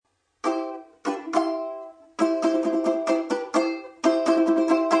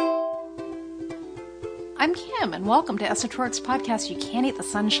I'm Kim, and welcome to Esoteric's podcast, You Can't Eat the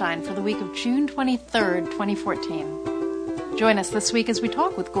Sunshine, for the week of June 23rd, 2014. Join us this week as we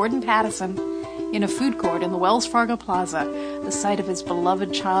talk with Gordon Pattison in a food court in the Wells Fargo Plaza, the site of his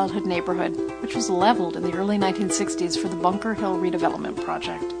beloved childhood neighborhood, which was leveled in the early 1960s for the Bunker Hill redevelopment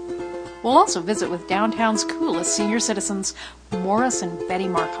project. We'll also visit with downtown's coolest senior citizens, Morris and Betty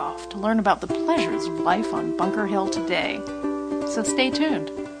Markoff, to learn about the pleasures of life on Bunker Hill today. So stay tuned.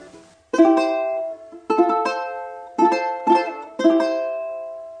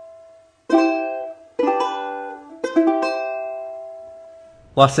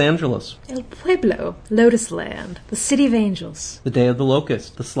 Los Angeles. El Pueblo, Lotus Land, the City of Angels. The Day of the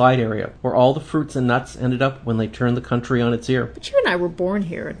Locust, the slide area, where all the fruits and nuts ended up when they turned the country on its ear. But you and I were born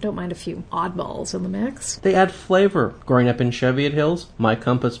here and don't mind a few oddballs in the mix. They add flavor. Growing up in Cheviot Hills, my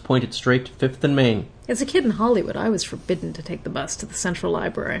compass pointed straight to 5th and Main. As a kid in Hollywood, I was forbidden to take the bus to the Central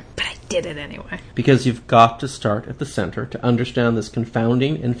Library, but I did it anyway. Because you've got to start at the center to understand this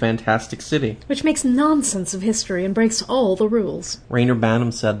confounding and fantastic city. Which makes nonsense of history and breaks all the rules. Rayner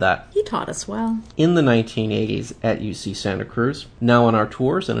Banham said that. He taught us well. In the 1980s at UC Santa Cruz. Now on our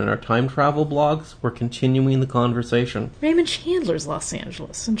tours and in our time travel blogs, we're continuing the conversation. Raymond Chandler's Los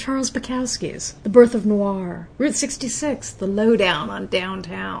Angeles and Charles Bukowski's The Birth of Noir. Route 66, the lowdown on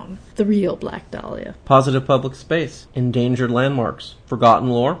downtown. The real Black Dahlia. Positive public space. Endangered landmarks. Forgotten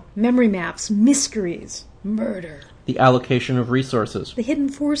lore. Memory maps. Mysteries. Murder. The allocation of resources. The hidden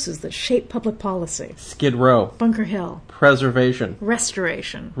forces that shape public policy. Skid Row. Bunker Hill. Preservation.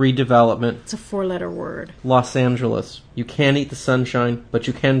 Restoration. Redevelopment. It's a 4-letter word. Los Angeles. You can't eat the sunshine, but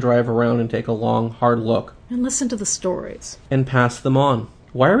you can drive around and take a long, hard look. And listen to the stories. And pass them on.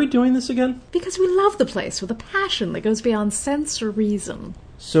 Why are we doing this again? Because we love the place with a passion that goes beyond sense or reason.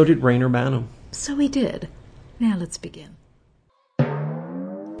 So did Rayner Banham. So he did. Now let's begin.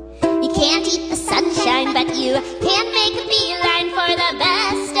 You can't eat the sunshine, but you can make a beeline for the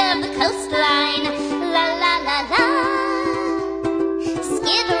best of the coastline. La la la la.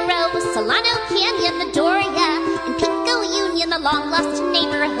 Skid Row, Solano Canyon, the Doria, and Pico Union, the long-lost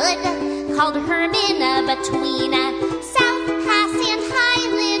neighborhood called Hermina, between South Pass and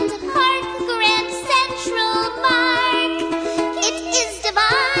Highland Park, Grand Central Park. It is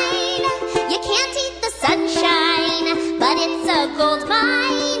divine. You can't eat the sunshine, but it's a gold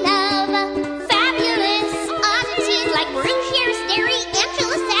mine of fabulous oddities like Brewshares Dairy,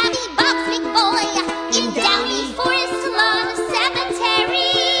 Angelus Abbey, Bob's Big Boy, in Downey Forest Lawn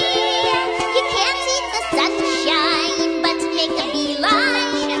Cemetery. You can't eat the sunshine, but make a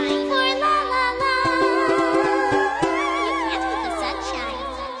beeline for la la la. You can't eat the sunshine.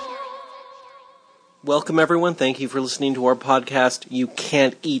 Welcome, everyone. Thank you for listening to our podcast, You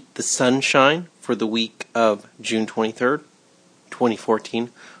Can't Eat the Sunshine, for the week of June 23rd, 2014.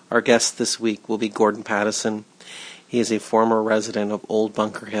 Our guest this week will be Gordon Pattison. He is a former resident of Old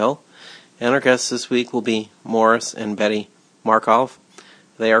Bunker Hill. And our guests this week will be Morris and Betty Markoff.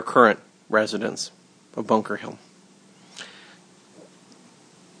 They are current residents of Bunker Hill.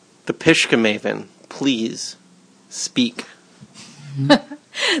 The Pishka Maven, please speak.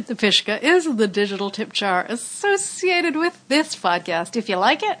 The Pishka is the digital tip jar associated with this podcast. If you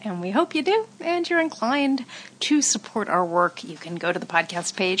like it, and we hope you do, and you're inclined to support our work, you can go to the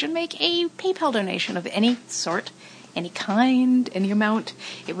podcast page and make a PayPal donation of any sort, any kind, any amount.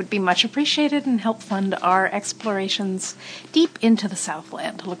 It would be much appreciated and help fund our explorations deep into the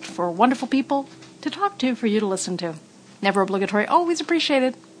Southland. Look for wonderful people to talk to, for you to listen to. Never obligatory, always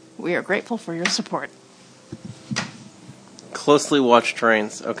appreciated. We are grateful for your support. Closely watched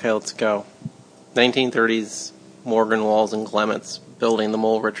trains. Okay, let's go. 1930s, Morgan, Walls, and Clements building, the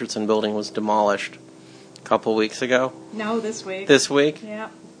Mole Richardson building, was demolished a couple weeks ago. No, this week. This week? Yeah.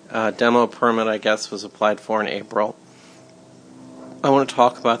 Demo permit, I guess, was applied for in April. I want to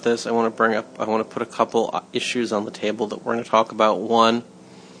talk about this. I want to put a couple issues on the table that we're going to talk about. One,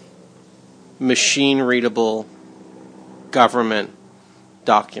 machine-readable government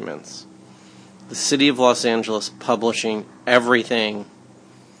documents. The City of Los Angeles publishing everything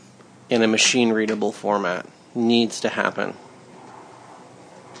in a machine-readable format needs to happen.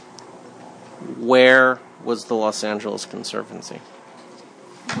 Where was the Los Angeles Conservancy?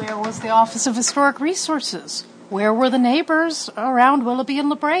 Where was the Office of Historic Resources? Where were the neighbors around Willoughby and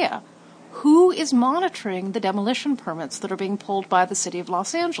La Brea? Who is monitoring the demolition permits that are being pulled by the City of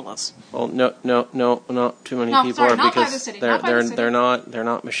Los Angeles? Well, not too many people are, because they're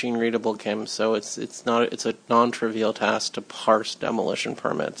not machine readable, Kim. So it's a non-trivial task to parse demolition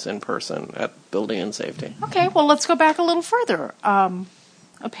permits in person at Building and Safety. Okay, well, let's go back a little further.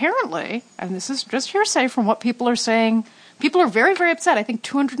 apparently, and this is just hearsay from what people are saying, people are very, very upset. I think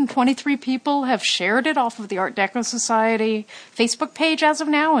 223 people have shared it off of the Art Deco Society Facebook page as of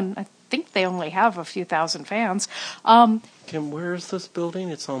now, and I think they only have a few thousand fans. Kim, where is this building?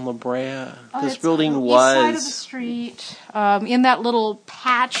 It's on La Brea. This It's building on the was... east side of the street, in that little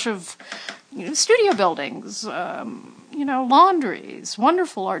patch of studio buildings, laundries,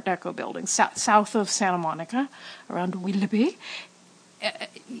 wonderful Art Deco buildings south of Santa Monica, around Willoughby.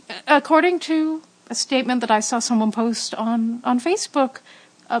 According to a statement that I saw someone post on Facebook,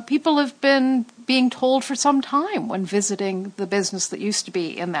 people have been being told for some time when visiting the business that used to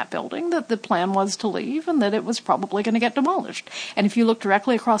be in that building that the plan was to leave and that it was probably going to get demolished. And if you look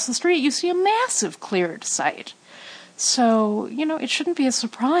directly across the street, you see a massive cleared site. So, it shouldn't be a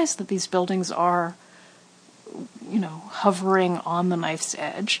surprise that these buildings are, hovering on the knife's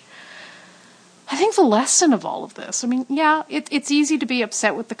edge. I think the lesson of all of this, it's easy to be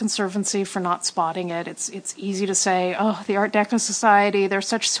upset with the Conservancy for not spotting it. It's easy to say, oh, the Art Deco Society, they're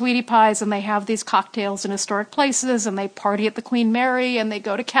such sweetie pies and they have these cocktails in historic places and they party at the Queen Mary and they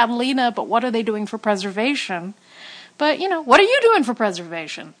go to Catalina, but what are they doing for preservation? But, what are you doing for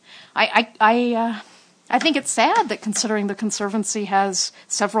preservation? I think it's sad that considering the Conservancy has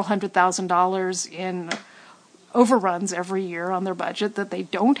several $100,000 in overruns every year on their budget, that they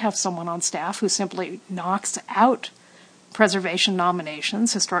don't have someone on staff who simply knocks out preservation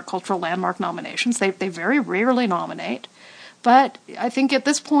nominations, historic cultural landmark nominations. They very rarely nominate. But I think at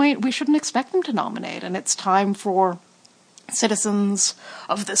this point we shouldn't expect them to nominate, and it's time for citizens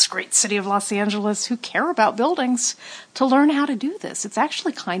of this great city of Los Angeles who care about buildings to learn how to do this. It's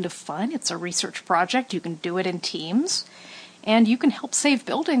actually kind of fun. It's a research project. You can do it in teams. And you can help save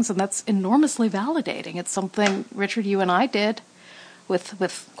buildings, and that's enormously validating. It's something, Richard, you and I did with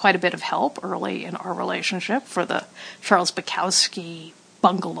quite a bit of help early in our relationship for the Charles Bukowski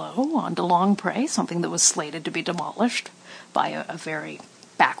bungalow on DeLong Pre, something that was slated to be demolished by a very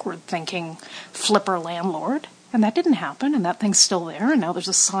backward-thinking flipper landlord. And that didn't happen, and that thing's still there, and now there's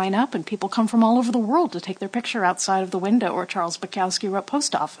a sign up, and people come from all over the world to take their picture outside of the window where Charles Bukowski wrote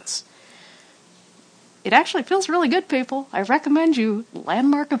post office. It actually feels really good, people. I recommend you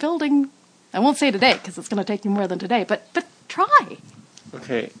landmark a building. I won't say today, because it's going to take you more than today, but try.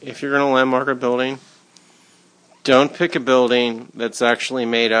 Okay, if you're going to landmark a building, don't pick a building that's actually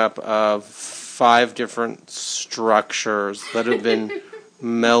made up of 5 different structures that have been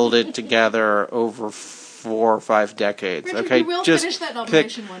melded together over 4 or 5 decades. Richard, okay, you will just finish that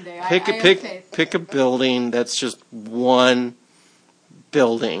nomination one day. Pick a building that's just one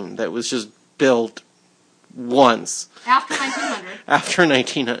building that was just built once. After 1900. After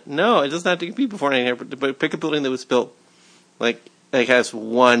 1900. No, it doesn't have to be before 1900, but pick a building that was built like has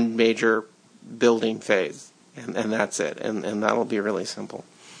one major building phase, and that's it, and that'll be really simple.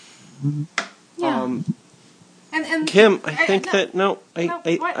 Yeah. And Kim, I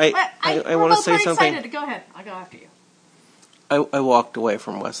want to say something. Excited. Go ahead. I'll go after you. I walked away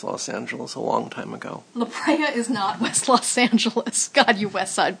from West Los Angeles a long time ago. La Brea is not West Los Angeles. God, you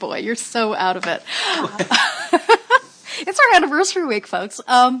West Side boy. You're so out of it. It's our anniversary week, folks.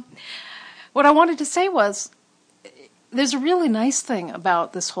 What I wanted to say was, there's a really nice thing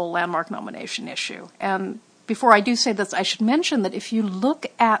about this whole landmark nomination issue. And before I do say this, I should mention that if you look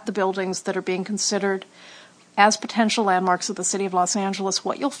at the buildings that are being considered as potential landmarks of the city of Los Angeles,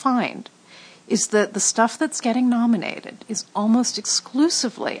 what you'll find is that the stuff that's getting nominated is almost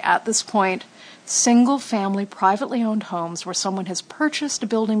exclusively, at this point, single-family, privately owned homes where someone has purchased a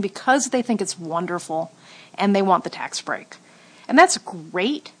building because they think it's wonderful and they want the tax break. And that's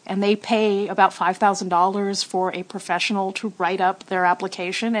great, and they pay about $5,000 for a professional to write up their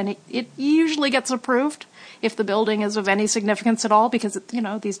application, and it usually gets approved if the building is of any significance at all, because,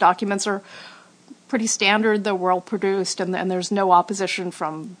 these documents are pretty standard, they're well produced, and there's no opposition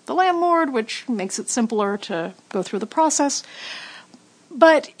from the landlord, which makes it simpler to go through the process.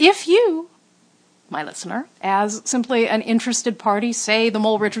 But if you, my listener, as simply an interested party, say the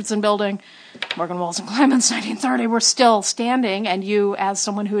Mole Richardson building, Morgan Walls and Clemens, 1930, were still standing, and you, as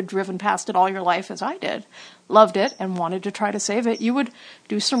someone who had driven past it all your life, as I did, loved it and wanted to try to save it, you would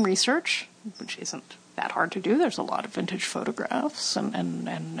do some research, which isn't that hard to do. There's a lot of vintage photographs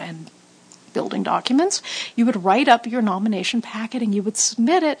and building documents. You would write up your nomination packet and you would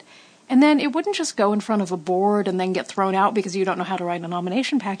submit it, and then it wouldn't just go in front of a board and then get thrown out because you don't know how to write a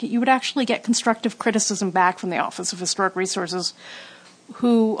nomination packet. You would actually get constructive criticism back from the Office of Historic Resources,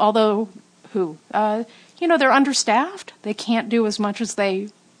 they're understaffed. They can't do as much as they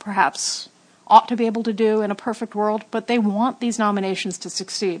perhaps ought to be able to do in a perfect world, but they want these nominations to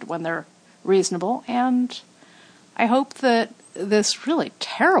succeed when they're reasonable, and I hope that this really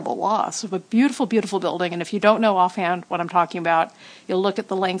terrible loss of a beautiful, beautiful building. And if you don't know offhand what I'm talking about, you'll look at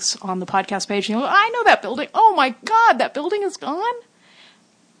the links on the podcast page and you'll go, I know that building. Oh my God, that building is gone?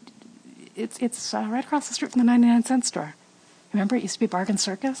 It's right across the street from the 99-cent store. Remember, it used to be Bargain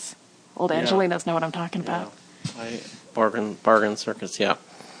Circus? Old Angelinos know what I'm talking about. Bargain Circus, yeah.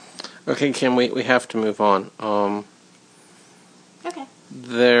 Okay, Kim, we have to move on. Okay.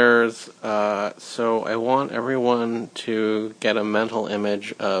 So I want everyone to get a mental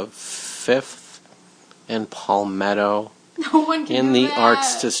image of 5th and Palmetto No one can in do the that.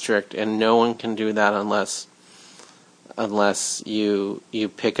 Arts District, and no one can do that unless you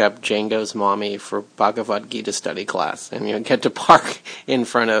pick up Django's mommy for Bhagavad Gita study class, and you get to park in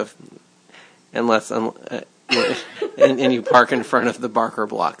front of, and you park in front of the Barker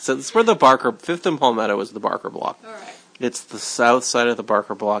Block. So it's where the 5th and Palmetto is the Barker Block. All right. It's the south side of the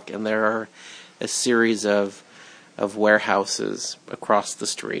Barker Block, and there are a series of warehouses across the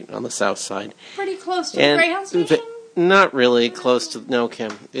street on the south side. Pretty close to the Greyhound station? Not really close to, no,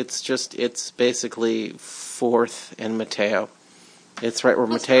 Kim. It's basically 4th and Mateo. It's right where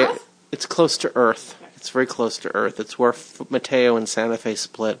Close to Mateo, Earth? it's close to Earth. It's very close to Earth. It's where Mateo and Santa Fe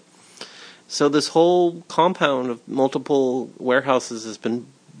split. So this whole compound of multiple warehouses has been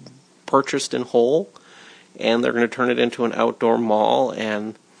purchased in whole, and they're going to turn it into an outdoor mall,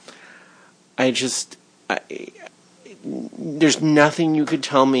 and there's nothing you could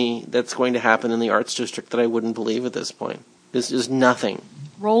tell me that's going to happen in the Arts District that I wouldn't believe at this point. This is nothing.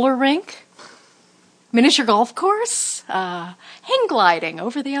 Roller rink? Miniature golf course? Hang gliding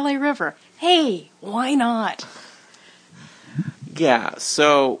over the LA River. Hey, why not? Yeah,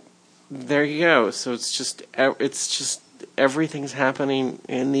 so there you go. So it's just everything's happening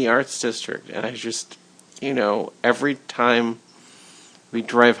in the Arts District, and I just, every time we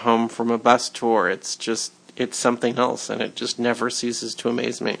drive home from a bus tour, it's something else, and it just never ceases to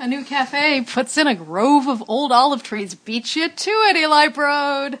amaze me. A new cafe puts in a grove of old olive trees. Beat you to it, Eli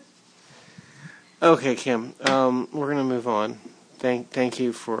Broad. Okay, Kim. We're gonna move on. Thank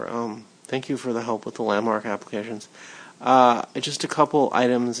you for the help with the landmark applications. Just a couple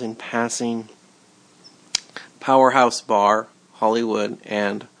items in passing. Powerhouse Bar, Hollywood,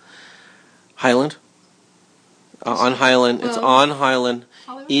 and Highland. On Highland. It's on Highland.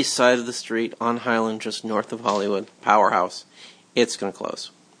 Hollywood? East side of the street, on Highland, just north of Hollywood. Powerhouse. It's going to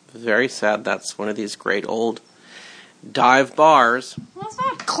close. Very sad. That's one of these great old dive bars. Well, it's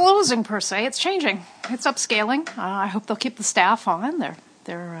not closing per se. It's changing. It's upscaling. I hope they'll keep the staff on.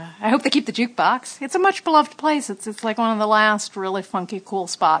 I hope they keep the jukebox. It's a much beloved place. It's like one of the last really funky, cool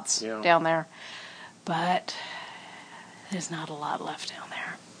spots down there. But there's not a lot left down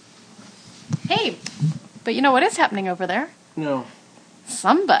there. Hey, but you know what is happening over there? No.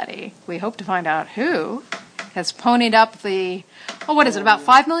 Somebody, we hope to find out who, has ponied up what is it, about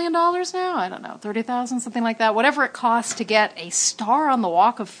 $5 million now? I don't know, 30,000, something like that. Whatever it costs to get a star on the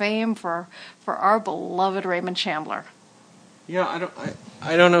Walk of Fame for our beloved Raymond Chandler. Yeah,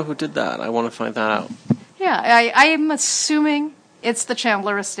 I don't know who did that. I want to find that out. Yeah, I'm assuming it's the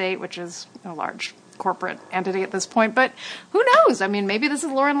Chandler estate, which is a large corporate entity at this point, but who knows? I mean, maybe this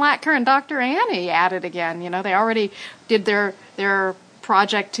is Lauren Latker and Dr. Annie at it again. They already did their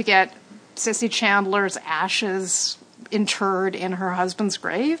project to get Sissy Chandler's ashes interred in her husband's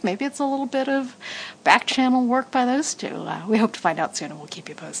grave. Maybe it's a little bit of back channel work by those two. We hope to find out soon, and we'll keep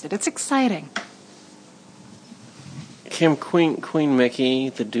you posted. It's exciting. Kim, Queen Mickey,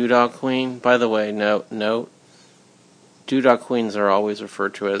 the Doodah Queen. By the way, note, Doodah Queens are always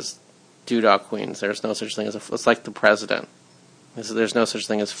referred to as Doodah Queens. There's no such thing as it's like the president. There's no such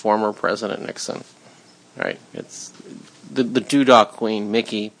thing as former President Nixon. Right? It's the Doodah Queen,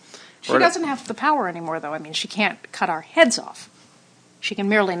 Mickey. She doesn't have the power anymore, though. I mean, she can't cut our heads off. She can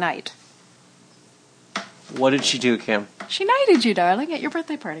merely knight. What did she do, Kim? She knighted you, darling, at your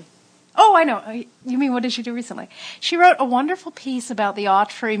birthday party. Oh, I know. You mean, what did she do recently? She wrote a wonderful piece about the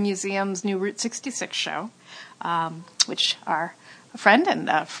Autry Museum's new Route 66 show, which our friend and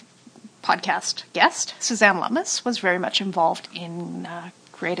podcast guest, Suzanne Lummis, was very much involved in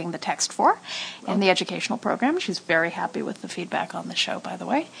creating the text for and the educational program. She's very happy with the feedback on the show, by the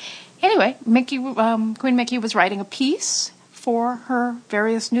way. Anyway, Queen Mickey was writing a piece for her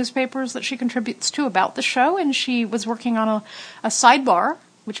various newspapers that she contributes to about the show, and she was working on a sidebar,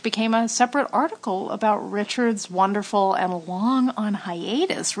 which became a separate article about Richard's wonderful and long on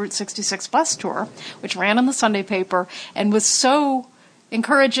hiatus Route 66 bus tour, which ran in the Sunday paper and was so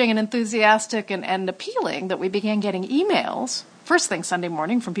encouraging and enthusiastic and appealing that we began getting emails first thing Sunday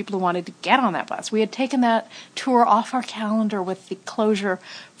morning from people who wanted to get on that bus. We had taken that tour off our calendar with the closure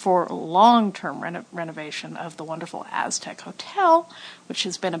for long-term renovation of the wonderful Aztec Hotel, which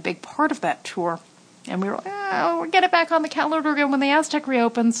has been a big part of that tour. And we were like, we'll get it back on the calendar again when the Aztec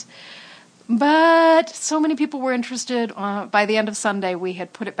reopens. But so many people were interested. By the end of Sunday, we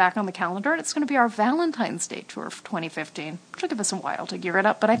had put it back on the calendar, and it's going to be our Valentine's Day tour for 2015, which will give us a while to gear it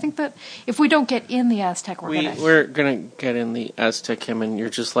up. But I think that if we don't get in the Aztec, we're going to get in the Aztec, Kim, and you're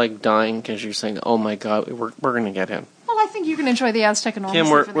just like dying because you're saying, "Oh my God, we're going to get in." Well, I think you can enjoy the Aztec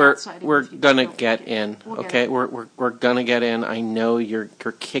enormously. Kim, we're going to get in. Okay, we're going to get in. I know you're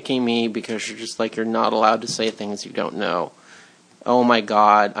kicking me because you're just like you're not allowed to say things you don't know. Oh my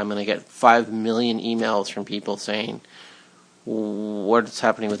God, I'm going to get 5 million emails from people saying what's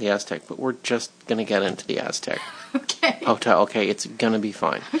happening with the Aztec, but we're just going to get into the Aztec Hotel. Okay, it's going to be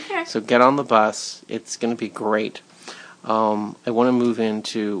fine. Okay. So get on the bus. It's going to be great. I want to move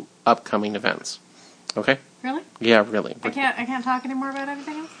into upcoming events. Okay? Really? Yeah, really. I can't talk anymore about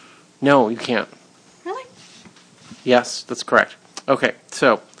anything else? No, you can't. Really? Yes, that's correct. Okay,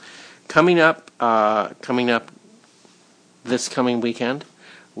 so coming up this coming weekend,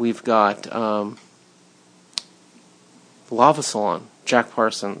 we've got Lava Salon, Jack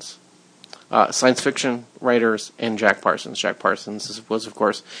Parsons, science fiction writers, and Jack Parsons. Jack Parsons was, of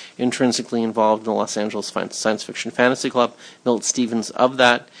course, intrinsically involved in the Los Angeles Science Fiction Fantasy Club. Milt Stevens of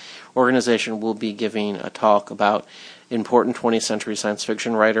that organization will be giving a talk about important 20th century science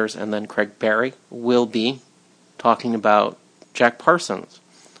fiction writers, and then Craig Barry will be talking about Jack Parsons.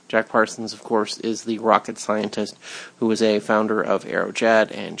 Jack Parsons, of course, is the rocket scientist who was a founder of Aerojet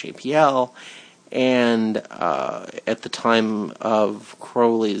and JPL, and at the time of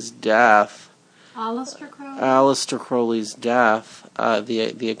Crowley's death, Aleister Crowley's death,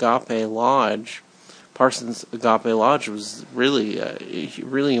 the Agape Lodge, Parsons Agape Lodge was really a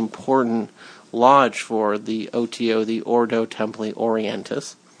really important lodge for the OTO, the Ordo Templi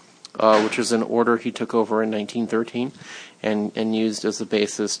Orientis, which is an order he took over in 1913 and used as the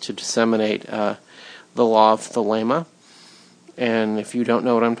basis to disseminate the law of Thelema. And if you don't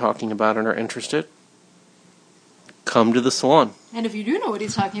know what I'm talking about and are interested, come to the salon. And if you do know what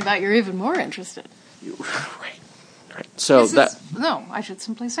he's talking about, you're even more interested. Right. So I should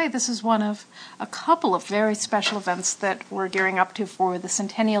simply say this is one of a couple of very special events that we're gearing up to for the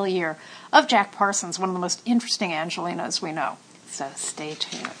centennial year of Jack Parsons, one of the most interesting Angelinos we know. So stay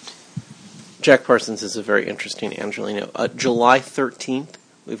tuned. Jack Parsons is a very interesting Angelino. July 13th,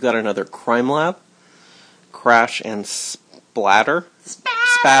 we've got another Crime Lab, Crash and Splatter.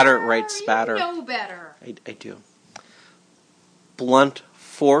 Spatter, right, Spatter. You know better. I do. Blunt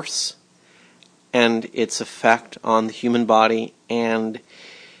Force and its effect on the human body, and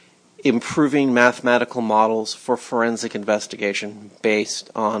improving mathematical models for forensic investigation based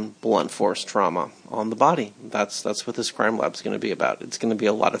on blunt force trauma on the body. That's what this crime lab is going to be about. It's going to be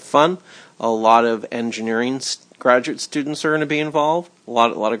a lot of fun. A lot of engineering graduate students are going to be involved. A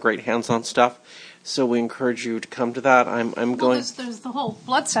lot of great hands-on stuff. So we encourage you to come to that. I'm going. There's the whole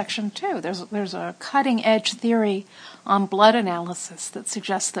blood section too. There's a cutting-edge theory on blood analysis that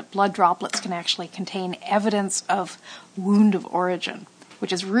suggests that blood droplets can actually contain evidence of wound of origin,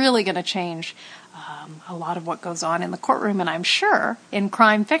 which is really going to change a lot of what goes on in the courtroom, and I'm sure in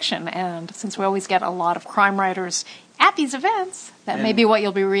crime fiction. And since we always get a lot of crime writers at these events, that may be what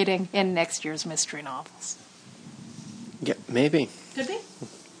you'll be reading in next year's mystery novels. Yeah, maybe. Could be.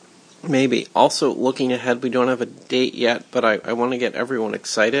 Maybe. Also, looking ahead, we don't have a date yet, but I want to get everyone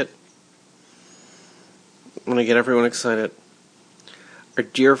excited. Our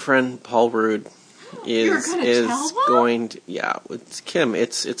dear friend Paul Rudd is going to, it's Kim.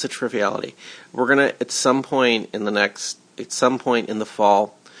 It's a triviality. We're gonna at some point in the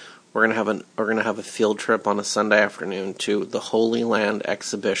fall, we're gonna have a field trip on a Sunday afternoon to the Holy Land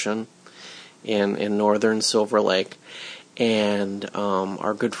exhibition in northern Silver Lake. And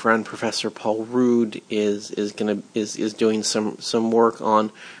our good friend Professor Paul Rudd is doing some work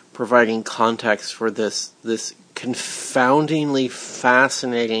on providing context for this confoundingly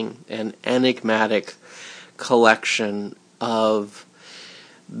fascinating and enigmatic collection of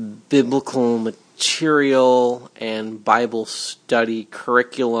biblical material and Bible study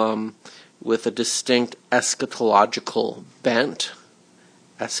curriculum with a distinct eschatological bent.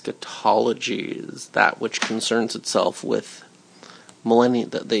 Eschatology is that which concerns itself with millennium,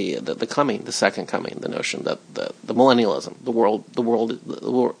 the second coming, the notion that the millennialism,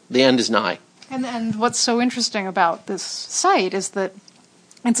 the end is nigh. And what's so interesting about this site is that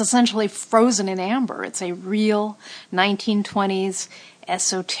it's essentially frozen in amber. It's a real 1920s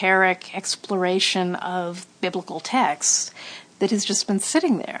esoteric exploration of biblical texts that has just been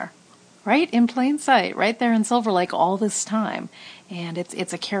sitting there, right in plain sight, right there in Silver Lake all this time. And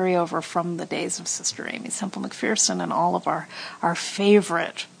it's a carryover from the days of Sister Amy Semple McPherson and all of our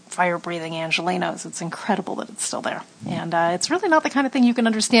favorite fire-breathing Angelinos. It's incredible that it's still there. And it's really not the kind of thing you can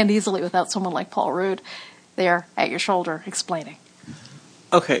understand easily without someone like Paul Rood there at your shoulder explaining.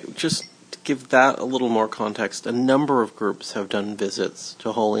 Okay, just to give that a little more context, a number of groups have done visits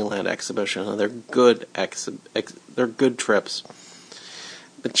to Holy Land Exhibition, and they're good they're good trips.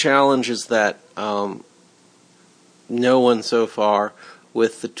 The challenge is that no one so far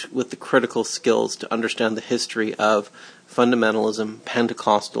with the critical skills to understand the history of fundamentalism,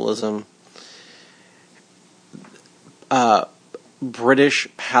 Pentecostalism, British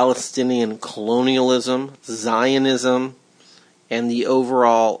Palestinian colonialism, Zionism, and the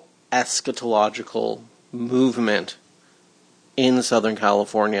overall eschatological movement in Southern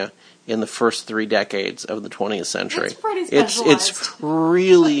California in the first 3 decades of the 20th century. It's pretty specialized. It's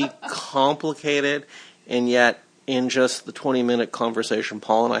really complicated, and yet in just the 20-minute conversation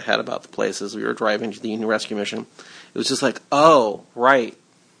Paul and I had about the place as we were driving to the Union Rescue Mission, it was just like, oh, right.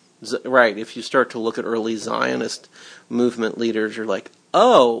 Right, if you start to look at early Zionist movement leaders, you're like,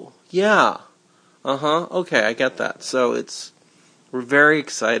 oh, yeah, okay, I get that. So we're very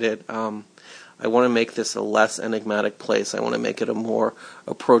excited. I want to make this a less enigmatic place. I want to make it a more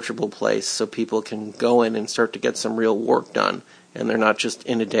approachable place so people can go in and start to get some real work done, and they're not just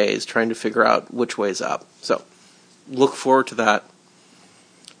in a daze trying to figure out which way's up. So look forward to that.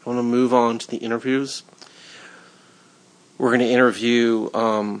 I want to move on to the interviews. We're going to interview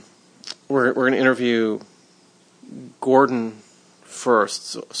we're going to interview Gordon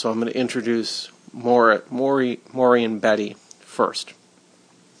first. So I'm going to introduce Maury and Betty first.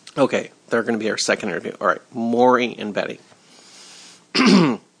 Okay, they're going to be our second interview. All right, Maury and Betty.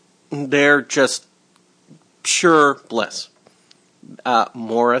 They're just pure bliss.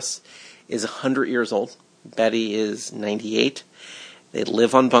 Morris is 100 years old. Betty is 98. They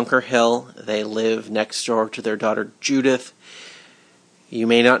live on Bunker Hill. They live next door to their daughter Judith. You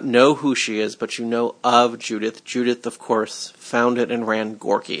may not know who she is, but you know of Judith. Judith, of course, founded and ran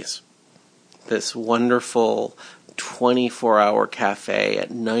Gorky's, this wonderful 24-hour cafe at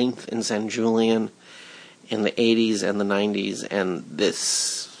 9th and San Julian in the 80s and the 90s, and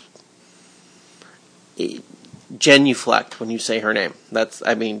this genuflect when you say her name.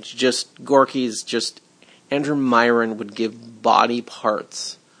 Just Gorky's, just Andrew Myron would give body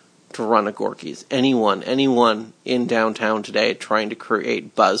parts to run a Gorky's. Anyone in downtown today trying to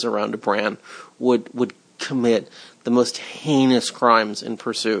create buzz around a brand would commit the most heinous crimes in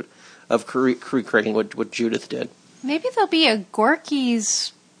pursuit of recreating what Judith did. Maybe there'll be a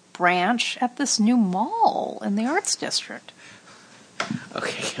Gorky's branch at this new mall in the Arts District.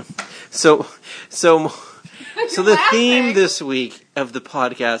 Okay, so the theme this week of the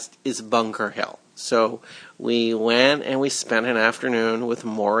podcast is Bunker Hill. So we went and we spent an afternoon with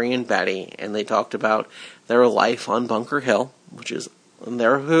Maury and Betty, and they talked about their life on Bunker Hill, which is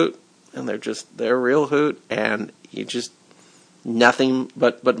their hoot, and they're real hoot, and you just nothing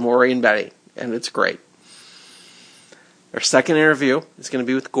but Maury and Betty, and it's great. Our second interview is going to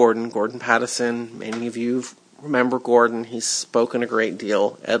be with Gordon Pattison. Many of you remember Gordon. He's spoken a great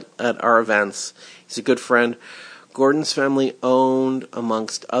deal at our events. He's a good friend. Gordon's family owned,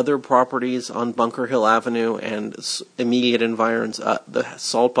 amongst other properties on Bunker Hill Avenue and immediate environs, the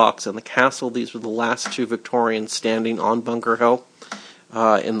Salt Box and the Castle. These were the last 2 Victorians standing on Bunker Hill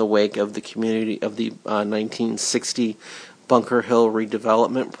in the wake of the community of the 1960 Bunker Hill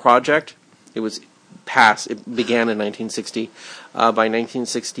redevelopment project. It began in 1960. By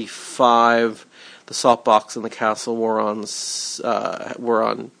 1965, the Salt Box and the Castle were on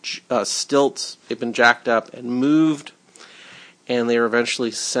stilts. They've been jacked up and moved, and they were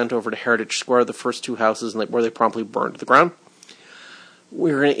eventually sent over to Heritage Square, the first 2 houses, where they promptly burned to the ground.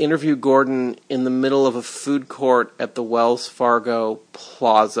 We're going to interview Gordon in the middle of a food court at the Wells Fargo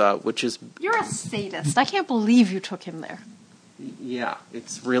Plaza, which is... You're a sadist. I can't believe you took him there. Yeah,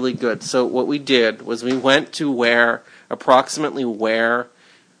 it's really good. So what we did was we went to approximately where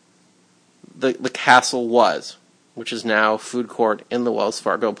the castle was, which is now food court in the Wells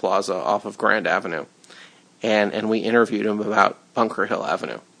Fargo Plaza off of Grand Avenue. And we interviewed him about Bunker Hill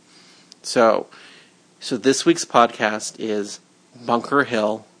Avenue. So this week's podcast is Bunker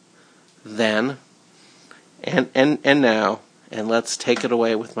Hill, then, and now, and let's take it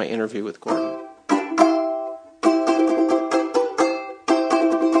away with my interview with Gordon.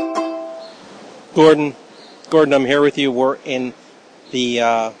 Gordon, I'm here with you. We're in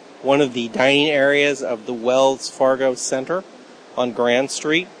the one of the dining areas of the Wells Fargo Center. on Grand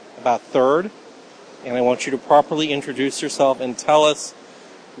Street, about 3rd. And I want you to properly introduce yourself and tell us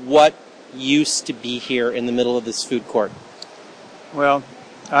what used to be here in the middle of this food court. Well,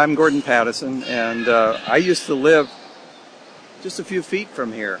 I'm Gordon Pattison, and I used to live just a few feet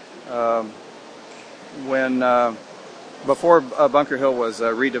from here before Bunker Hill was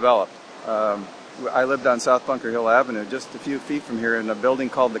redeveloped. I lived on South Bunker Hill Avenue, just a few feet from here, in a building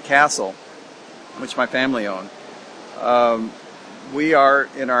called the Castle, which my family owned. We are,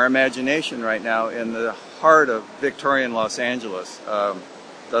 in our imagination right now, in the heart of Victorian Los Angeles.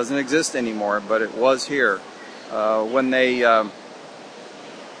 Doesn't exist anymore, but it was here. When they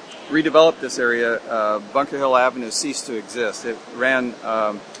redeveloped this area, Bunker Hill Avenue ceased to exist. It ran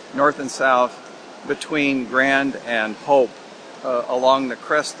north and south between Grand and Hope, along the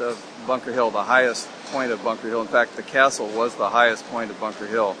crest of Bunker Hill, the highest point of Bunker Hill. In fact, the Castle was the highest point of Bunker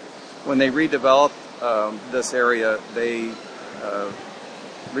Hill. When they redeveloped this area, they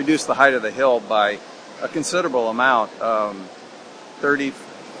reduced the height of the hill by a considerable amount, 30,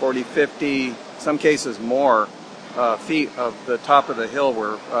 40, 50, some cases more feet of the top of the hill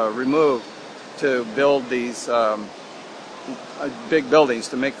were removed to build these big buildings,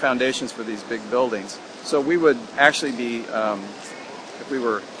 to make foundations for these big buildings. So we would actually be, if we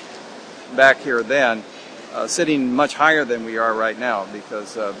were back here then, sitting much higher than we are right now,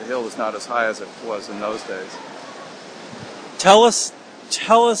 because the hill is not as high as it was in those days. Tell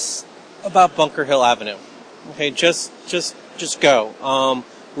us about Bunker Hill Avenue. Okay, just go.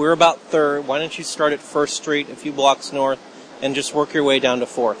 We're about 3rd. Why don't you start at 1st Street, a few blocks north, and just work your way down to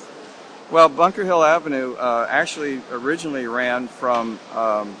 4th? Well, Bunker Hill Avenue actually originally ran from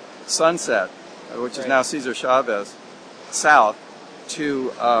Sunset, which is now Cesar Chavez, south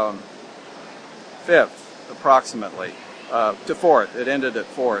to 5th, approximately, to 4th. It ended at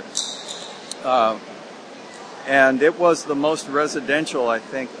 4th. And it was the most residential, I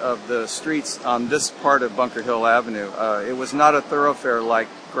think, of the streets on this part of Bunker Hill Avenue. It was not a thoroughfare like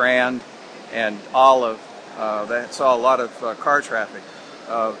Grand and Olive that saw a lot of car traffic.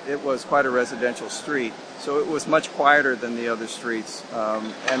 It was quite a residential street, so it was much quieter than the other streets,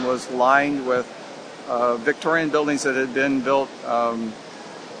 and was lined with Victorian buildings that had been built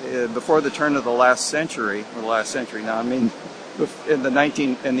before the turn of the last century. Well, the last century now, I mean, in the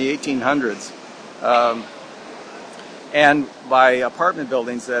 1800s. And by apartment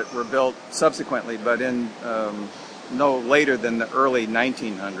buildings that were built subsequently, but in no later than the early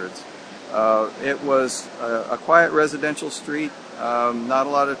 1900s. It was a quiet residential street, not a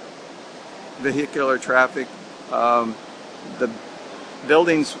lot of vehicular traffic. The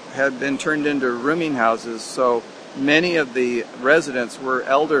buildings had been turned into rooming houses, so many of the residents were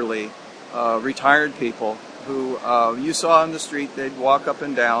elderly, retired people who you saw on the street. They'd walk up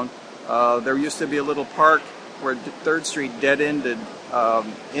and down. There used to be a little park where 3rd Street dead-ended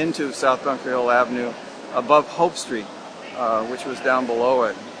into South Bunker Hill Avenue above Hope Street, which was down below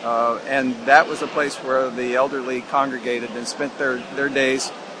it. And that was a place where the elderly congregated and spent their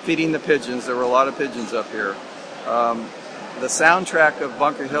days feeding the pigeons. There were a lot of pigeons up here. The soundtrack of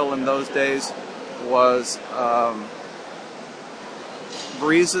Bunker Hill in those days was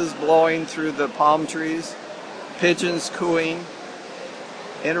breezes blowing through the palm trees, pigeons cooing,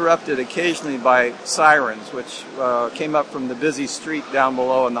 interrupted occasionally by sirens, which came up from the busy street down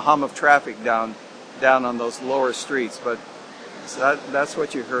below, and the hum of traffic down on those lower streets. But that's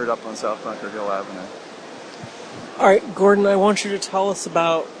what you heard up on South Bunker Hill Avenue. All right, Gordon, I want you to tell us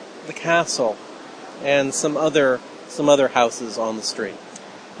about the Castle and some other houses on the street.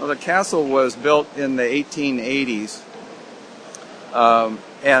 Well, the Castle was built in the 1880s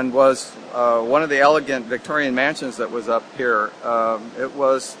and was one of the elegant Victorian mansions that was up here. It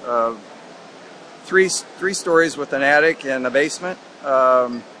was three stories with an attic and a basement.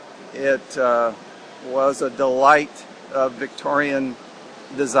 It was a delight of Victorian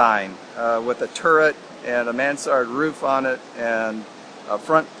design, with a turret and a mansard roof on it, and a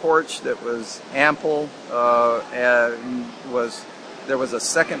front porch that was ample, and there was a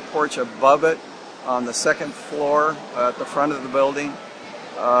second porch above it on the 2nd floor at the front of the building.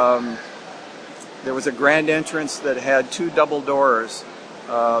 There was a grand entrance that had 2 double doors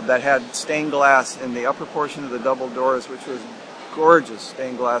that had stained glass in the upper portion of the double doors, which was gorgeous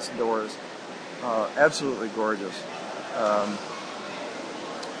stained glass doors, absolutely gorgeous.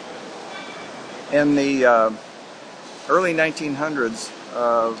 In the early 1900s,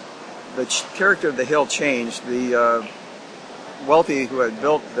 the character of the hill changed. The wealthy who had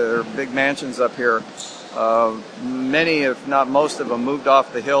built their big mansions up here, many, if not most of them, moved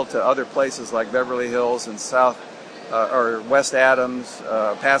off the hill to other places like Beverly Hills and South or West Adams,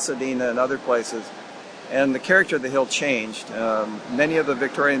 Pasadena, and other places. and the character of the hill changed. Many of the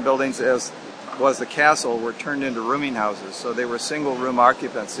Victorian buildings, as was the castle, were turned into rooming houses. So they were single-room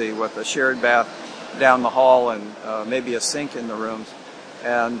occupancy with a shared bath down the hall and maybe a sink in the rooms.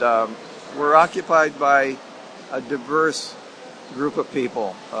 And were occupied by a diverse group of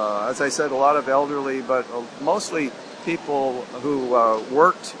people. As I said, a lot of elderly, but mostly people who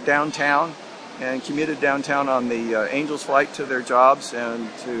worked downtown and commuted downtown on the Angels flight to their jobs and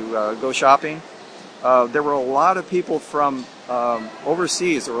to go shopping. There were a lot of people from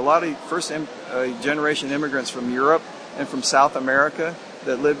overseas. There were a lot of first-generation immigrants from Europe and from South America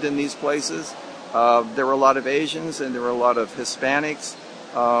that lived in these places. There were a lot of Asians and there were a lot of Hispanics.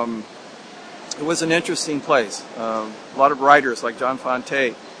 It was an interesting place. A lot of writers like John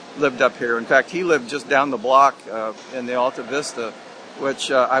Fonte lived up here. In fact, he lived just down the block in the Alta Vista,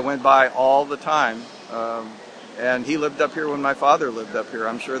 which I went by all the time. And he lived up here when my father lived up here.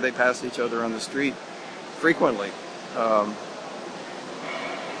 I'm sure they passed each other on the street frequently.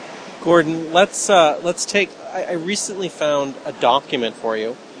 Gordon, let's take. I recently found a document for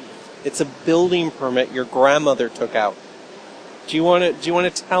you. It's a building permit your grandmother took out. Do you want to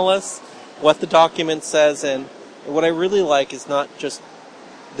tell us what the document says? And what I really like is not just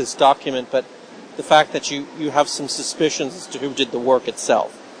this document, but the fact that you have some suspicions as to who did the work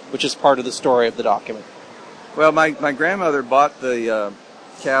itself, which is part of the story of the document. Well, my grandmother bought the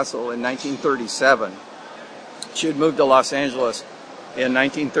castle in 1937. She had moved to Los Angeles in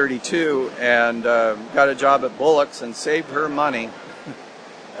 1932 and got a job at Bullock's and saved her money.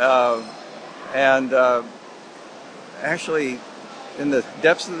 Actually, in the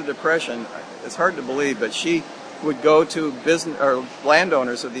depths of the Depression, it's hard to believe, but she would go to business or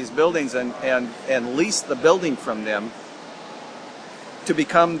landowners of these buildings and lease the building from them to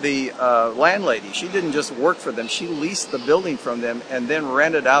become the landlady. She didn't just work for them; she leased the building from them and then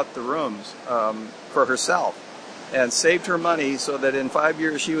rented out the rooms for herself, and saved her money so that in 5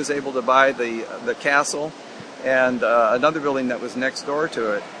 years she was able to buy the castle and another building that was next door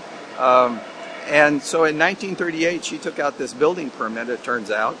to it. And so in 1938, she took out this building permit, it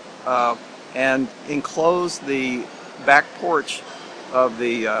turns out, and enclosed the back porch of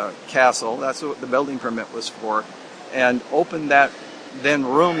the castle. That's what the building permit was for, and opened that then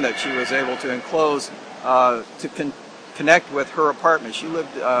room that she was able to enclose to connect with her apartment. She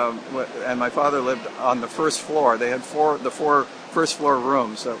lived, and my father lived on the first floor. They had the four first floor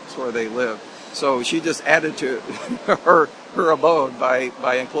rooms. That's where they lived. So she just added to her abode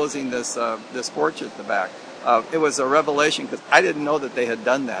by enclosing this porch at the back. It was a revelation because I didn't know that they had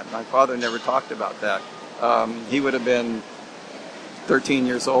done that. My father never talked about that. He would have been 13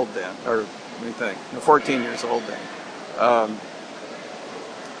 years old then, or what do you think? 14 years old then.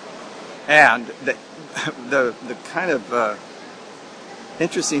 And the kind of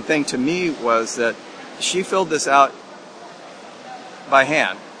interesting thing to me was that she filled this out by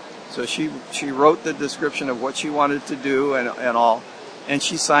hand. So she wrote the description of what she wanted to do and all, and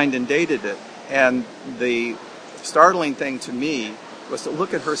she signed and dated it. And the startling thing to me was to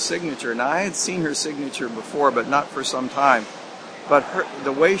look at her signature. Now, I had seen her signature before, but not for some time. But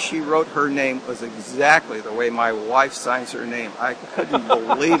the way she wrote her name was exactly the way my wife signs her name. I couldn't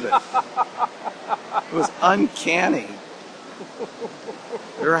believe it. It was uncanny.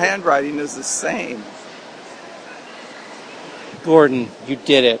 Her handwriting is the same. Gordon, you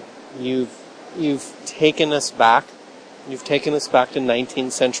did it. You've taken us back. You've taken us back to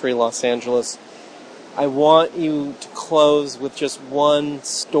 19th century Los Angeles. I want you to close with just one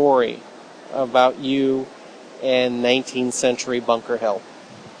story about you and 19th century Bunker Hill.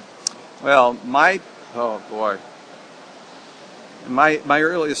 Well, my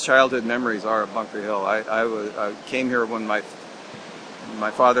earliest childhood memories are of Bunker Hill. I came here when my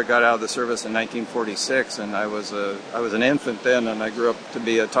father got out of the service in 1946, and I was an infant then, and I grew up to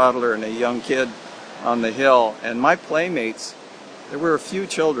be a toddler and a young kid on the hill. And my playmates, there were a few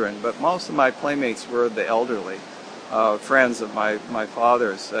children, but most of my playmates were the elderly, friends of my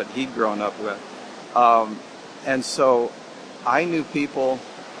father's that he'd grown up with. And so I knew people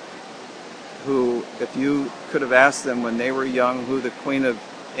who, if you could have asked them when they were young who the Queen of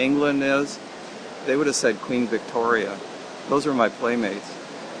England is, they would have said Queen Victoria. Those were my playmates.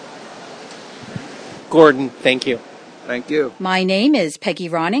 Gordon, thank you. Thank you. My name is Peggy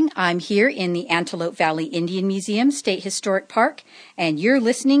Ronning. I'm here in the Antelope Valley Indian Museum State Historic Park, and you're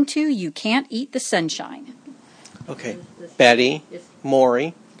listening to You Can't Eat the Sunshine. Okay. Betty,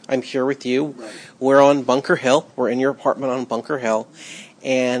 Maury, I'm here with you. We're on Bunker Hill. We're in your apartment on Bunker Hill,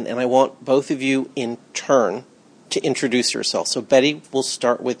 and I want both of you in turn to introduce yourself. So, Betty, we'll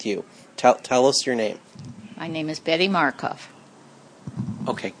start with you. Tell us your name. My name is Betty Markoff.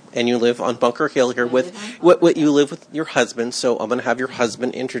 Okay, and you live on Bunker Hill here with what you live with your husband. So I'm going to have your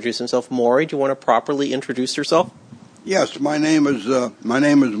husband introduce himself. Maury, do you want to properly introduce yourself? Yes, my name is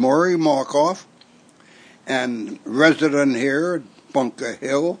Maury Markoff, and resident here at Bunker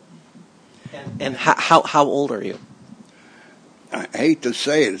Hill. And how old are you? I hate to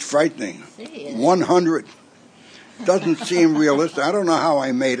say it; it's frightening. 100 doesn't seem realistic. I don't know how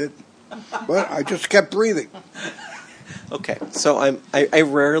I made it, but I just kept breathing. Okay, so I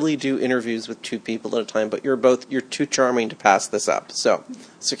rarely do interviews with two people at a time, but you're too charming to pass this up. So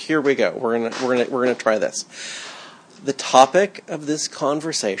here we go. We're gonna try this. The topic of this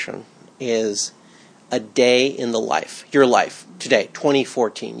conversation is a day in the life, your life today,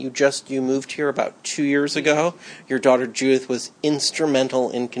 2014. You moved here about 2 years ago. Your daughter Judith was instrumental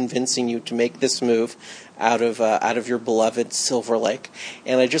in convincing you to make this move out of your beloved Silver Lake,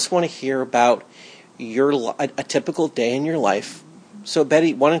 and I just want to hear about a typical day in your life. So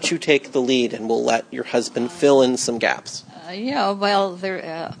Betty, why don't you take the lead, and we'll let your husband fill in some gaps. Well,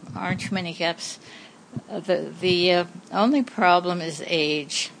 there aren't too many gaps. The only problem is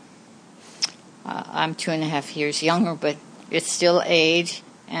age. I'm 2.5 years younger, but it's still age,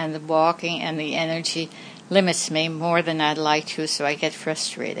 and the walking and the energy limits me more than I'd like to, so I get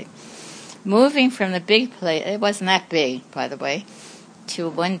frustrated. Moving from the big place, it wasn't that big, by the way, to a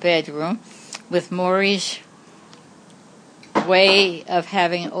one-bedroom, with Maury's way of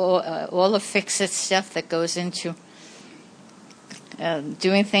having all the fix-it stuff that goes into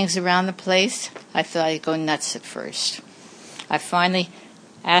doing things around the place, I thought I'd go nuts at first. I finally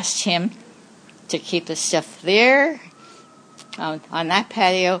asked him to keep the stuff there on that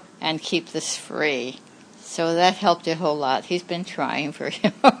patio and keep this free. So that helped a whole lot. He's been trying very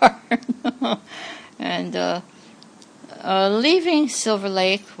hard. And leaving Silver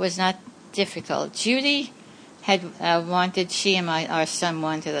Lake was not difficult. Judy had wanted, she and our son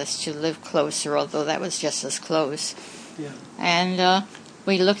wanted us to live closer, although that was just as close. Yeah. And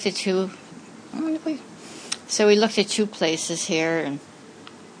we looked at two places here, and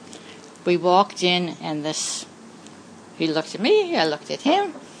we walked in, and he looked at me, I looked at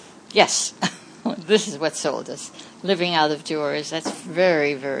him. Yes, this is what sold us. Living out of doors, that's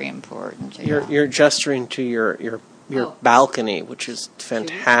very, very important. You're gesturing to your balcony, which is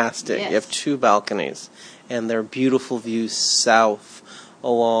fantastic. Yes. You have 2 balconies, and they're beautiful views south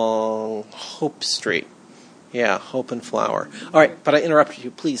along Hope Street. Yeah, Hope and Flower. All right, but I interrupted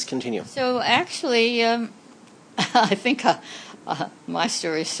you. Please continue. So actually, I think my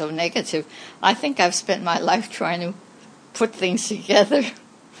story is so negative. I think I've spent my life trying to put things together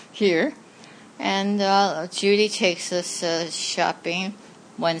here. And Judy takes us shopping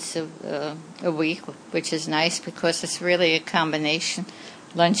once a week, which is nice because it's really a combination,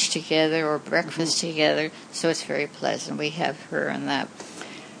 lunch together or breakfast together, so it's very pleasant. We have her on that.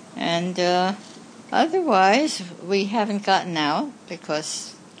 And otherwise, we haven't gotten out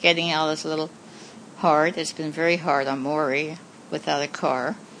because getting out is a little hard. It's been very hard on Maury without a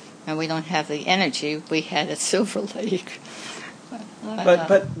car, and we don't have the energy we had at Silver Lake.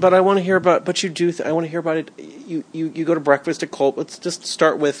 But I want to hear about. But you do. I want to hear about it. You go to breakfast at Colt. Let's just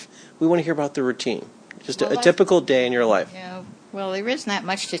start with. We want to hear about the routine. Just a typical day in your life. Yeah. Well, there isn't that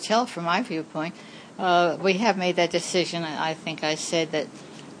much to tell from my viewpoint. We have made that decision. I think I said that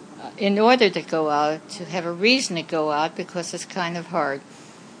in order to go out, to have a reason to go out, because it's kind of hard.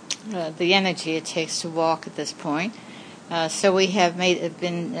 The energy it takes to walk at this point. So we have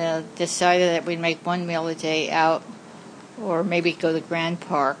decided that we'd make one meal a day out, or maybe go to Grand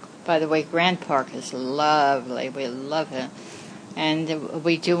Park. By the way, Grand Park is lovely. We love it. And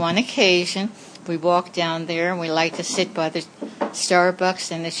we do on occasion. We walk down there, and we like to sit by the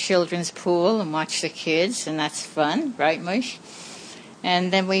Starbucks and the children's pool and watch the kids, and that's fun, right, Mush?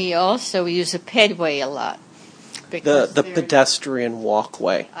 And then we also use a pedway a lot. The pedestrian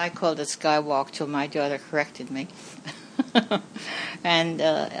walkway. I called it Skywalk till my daughter corrected me. And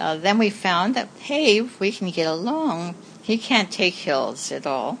then we found that, hey, we can get along. He can't take hills at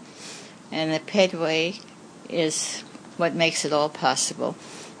all. And the pedway is what makes it all possible.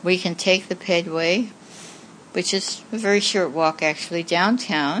 We can take the pedway, which is a very short walk, actually,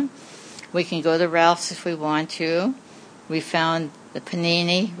 downtown. We can go to Ralph's if we want to. We found the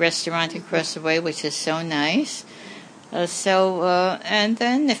Panini restaurant across the way, which is so nice. And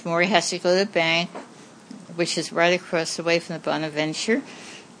then if Maury has to go to the bank, which is right across the way from the Bonaventure,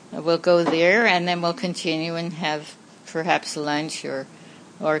 we'll go there, and then we'll continue and have perhaps lunch or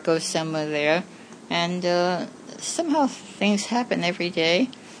go somewhere there. And somehow things happen every day,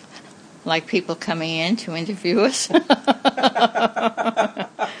 like people coming in to interview us.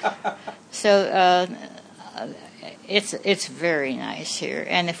 it's very nice here.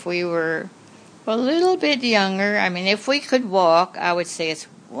 And if we were a little bit younger, I mean, if we could walk, I would say it's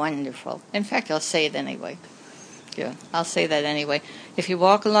wonderful. In fact, I'll say it anyway. Yeah, I'll say that anyway. If you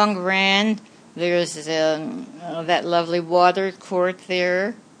walk along Grand, there's that lovely water court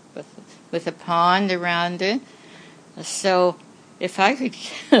there with a pond around it. So if I could,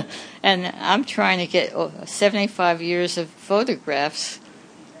 and I'm trying to get 75 years of photographs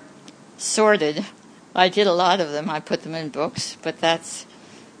sorted. I did a lot of them. I put them in books, but that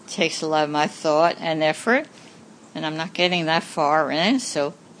takes a lot of my thought and effort, and I'm not getting that far in it.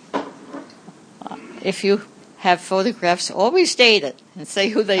 So if you have photographs, always date it and say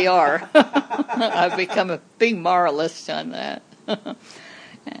who they are. I've become a big moralist on that.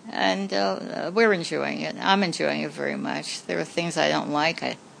 And we're enjoying it. I'm enjoying it very much. There are things I don't like.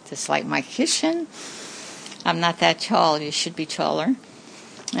 I dislike my kitchen. I'm not that tall. You should be taller.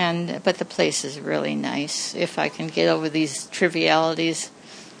 But the place is really nice. If I can get over these trivialities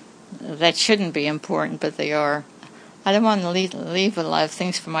that shouldn't be important, but they are. I don't want to leave a lot of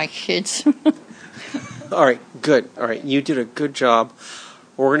things for my kids. All right, good. All right, you did a good job.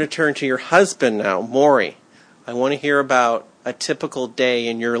 We're going to turn to your husband now, Maury. I want to hear about a typical day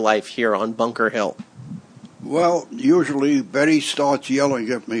in your life here on Bunker Hill. Well, usually Betty starts yelling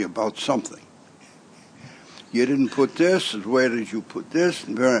at me about something. You didn't put this, and where did you put this?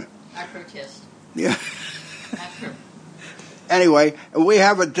 I protest. Yeah. That's true. Anyway, we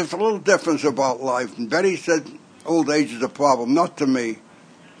have a little difference about life. And Betty said old age is a problem. Not to me.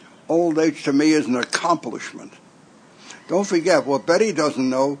 Old age to me is an accomplishment. Don't forget, what Betty doesn't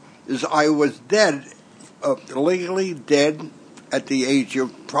know is I was dead, legally dead at the age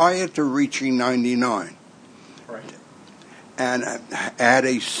of prior to reaching 99. Right. And I had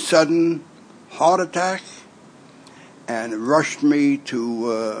a sudden heart attack and rushed me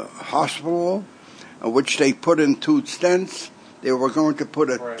to hospital, which they put in 2 stents. They were going to put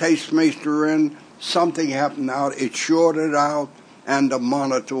a pacemaker in. Something happened out. It shorted out, and the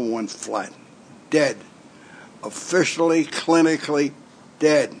monitor went flat. Dead. Officially, clinically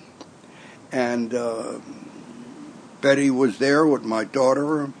dead. And Betty was there with my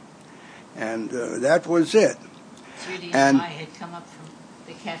daughter, and that was it. Judy and I had come up from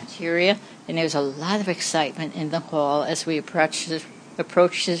the cafeteria, and there was a lot of excitement in the hall as we approached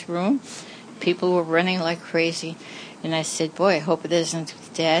his room. People were running like crazy, and I said, "Boy, I hope it isn't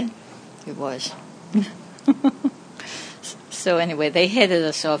Dad." It was. So anyway, they headed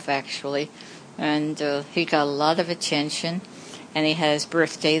us off, actually, and he got a lot of attention, and he had his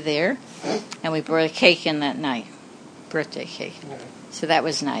birthday there, and we brought a cake in that night, birthday cake. So that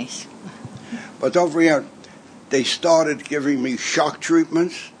was nice. But don't forget, they started giving me shock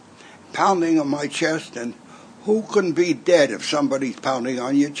treatments, pounding on my chest, and who couldn't be dead if somebody's pounding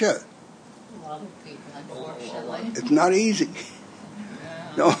on your chest? A lot of people, unfortunately. It's not easy.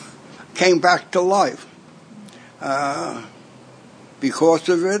 No, came back to life. Because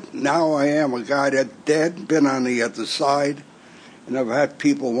of it, now I am a guy that's dead, been on the other side, and I've had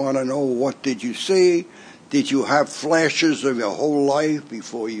people want to know, what did you see? Did you have flashes of your whole life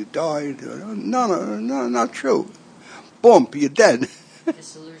before you died? No, not true. Boom, you're dead.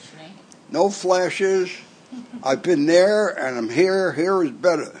 Disillusioning. No flashes. I've been there, and I'm here. Here is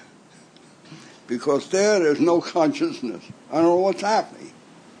better. Because there's no consciousness. I don't know what's happening.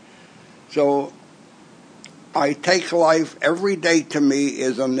 So I take life, every day to me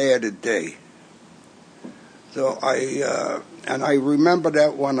is an added day. So I remember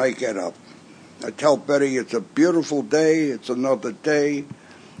that when I get up. I tell Betty it's a beautiful day, it's another day,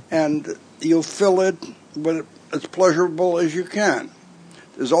 and you'll fill it with as pleasurable as you can.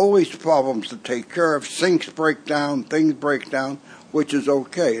 There's always problems to take care of. Sinks break down, things break down, which is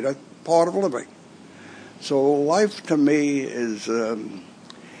okay. That's part of living. So life to me is,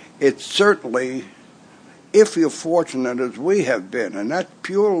 it's certainly, if you're fortunate as we have been, and that's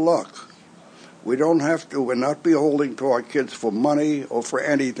pure luck. We're not beholden to our kids for money or for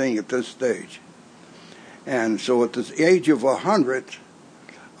anything at this stage. And so at the age of 100,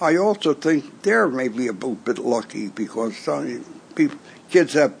 I also think they're maybe a little bit lucky because some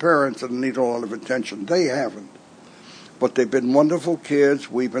kids have parents that need a lot of attention. They haven't. But they've been wonderful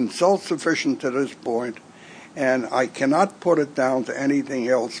kids. We've been self-sufficient to this point, and I cannot put it down to anything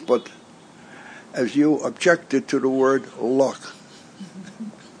else but, as you objected to the word, luck.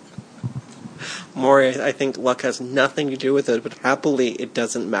 Maury, I think luck has nothing to do with it, but happily it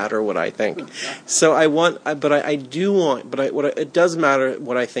doesn't matter what I think. So it does matter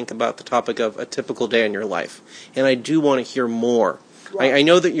what I think about the topic of a typical day in your life. And I do want to hear more I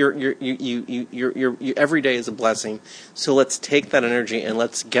know that you every day is a blessing. So let's take that energy and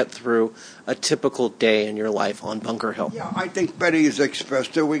let's get through a typical day in your life on Bunker Hill. Yeah, I think Betty is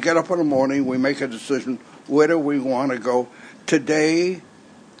expressive. We get up in the morning, we make a decision. Where do we want to go? Today,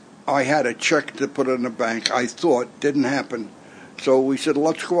 I had a check to put in the bank. I thought didn't happen. So we said,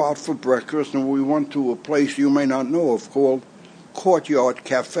 let's go out for breakfast, and we went to a place you may not know of called Courtyard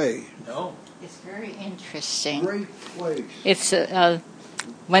Cafe. No. It's very interesting. Great place. It's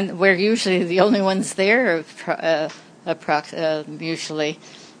when we're usually the only ones there, usually,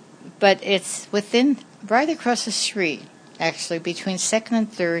 but it's right across the street, actually, between 2nd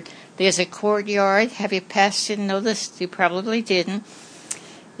and 3rd. There's a courtyard. Have you passed it and noticed? You probably didn't.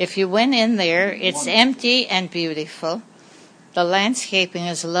 If you went in there, it's empty and beautiful. The landscaping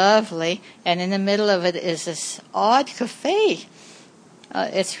is lovely, and in the middle of it is this odd cafe.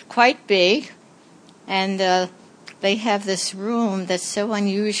 It's quite big, and they have this room that's so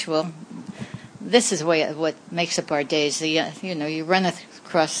unusual. This is what makes up our days. You run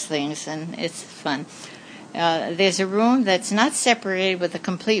across things, and it's fun. There's a room that's not separated with a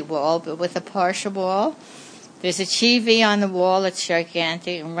complete wall, but with a partial wall. There's a TV on the wall. It's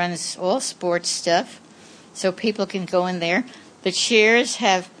gigantic and runs all sports stuff, so people can go in there. The chairs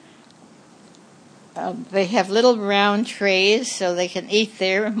have little round trays, so they can eat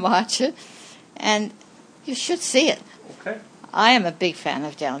there and watch it. And you should see it. Okay. I am a big fan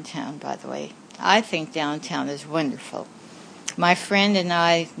of downtown, by the way. I think downtown is wonderful. My friend and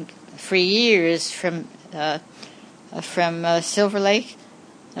I, for years from Silver Lake,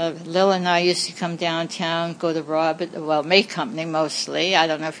 Lil and I used to come downtown, go to May Company mostly. I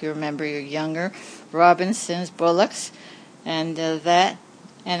don't know if you remember, you're younger. Robinson's, Bullock's, and that.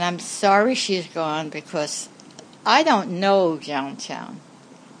 And I'm sorry she's gone because I don't know downtown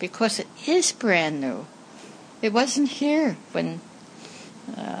because it is brand new. It wasn't here when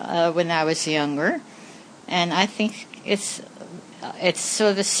I was younger, and I think it's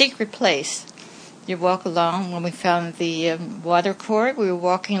sort of a secret place. You walk along. When we found the water court, we were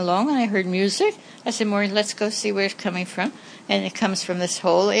walking along, and I heard music. I said, Maureen, let's go see where it's coming from. And it comes from this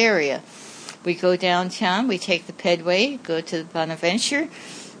whole area. We go downtown. We take the Pedway, go to Bonaventure,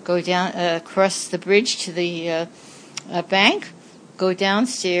 go down across the bridge to the bank, go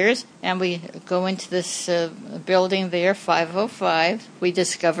downstairs, and we go into this building there, 505. We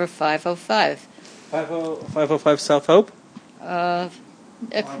discover 505. 505 South Hope?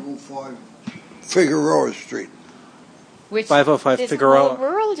 505 Figueroa Street. Which 505 there's Figueroa. a whole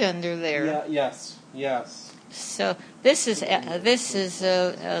world under there. Yeah, yes. So this is a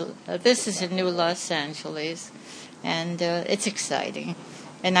new Los Angeles, and it's exciting.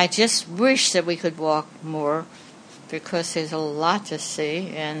 And I just wish that we could walk more, because there's a lot to see,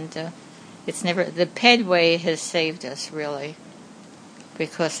 and the Pedway has saved us really,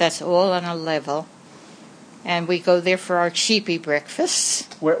 because that's all on a level. And we go there for our cheapy breakfasts.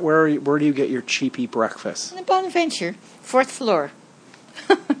 Where do you get your cheapy breakfast? In the Bonaventure, 4th floor.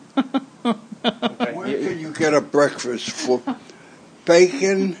 Okay. Where can you get a breakfast for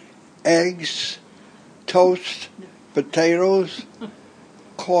bacon, eggs, toast, potatoes,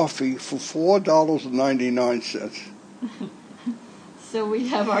 coffee for $4.99? So we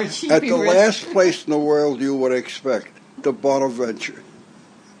have our cheapy At the last place in the world you would expect, the Bonaventure.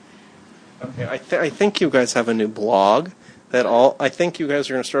 Okay, I think you guys have a new blog. I think you guys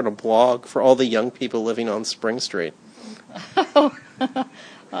are going to start a blog for all the young people living on Spring Street.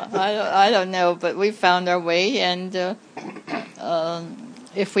 I don't know, but we found our way, and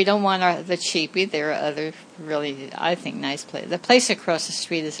if we don't want the cheapie, there are other really, I think, nice places. The place across the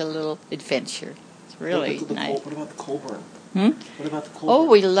street is a little adventure. It's really nice. What about the Colburn? What about the Colburn? Oh,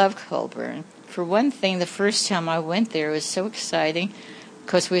 we love Colburn. For one thing, the first time I went there, it was so exciting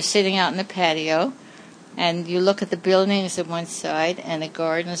because we were sitting out in the patio, and you look at the buildings on one side and the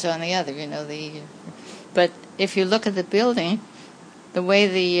gardens on the other. But if you look at the building, the way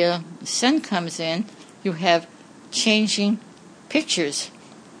the sun comes in, you have changing pictures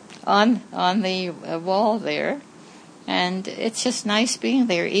on the wall there, and it's just nice being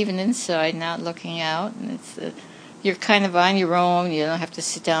there, even inside, not looking out. And you're kind of on your own. You don't have to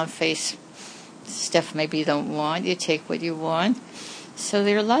sit down and face stuff maybe you don't want. You take what you want. So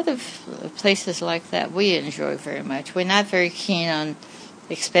there are a lot of places like that we enjoy very much. We're not very keen on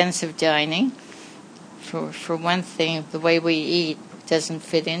expensive dining. For one thing, the way we eat doesn't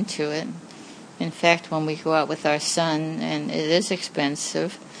fit into it. In fact, when we go out with our son, and it is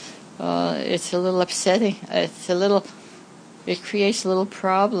expensive, it's a little upsetting. It creates a little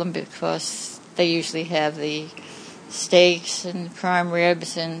problem because they usually have the steaks and prime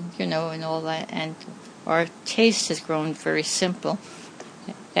ribs and all that. And our taste has grown very simple.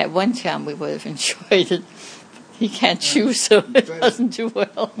 At one time we would have enjoyed it. He can't chew, so it doesn't do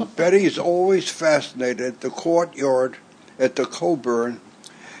well. Betty's always fascinated the courtyard at the Coburn.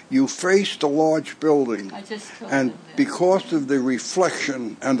 You face the large building, and because of the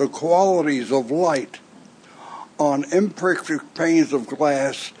reflection and the qualities of light on imperfect panes of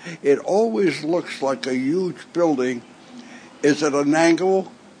glass, it always looks like a huge building is at an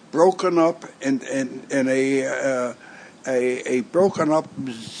angle, broken up in a broken up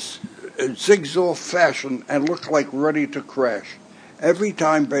zigzag fashion, and look like ready to crash. Every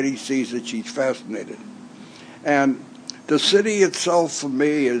time Betty sees it, she's fascinated. And the city itself, for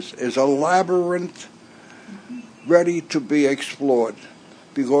me, is a labyrinth ready to be explored,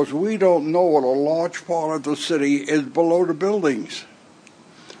 because we don't know what a large part of the city is below the buildings.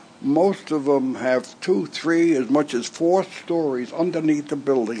 Most of them have 2, 3, as much as 4 stories underneath the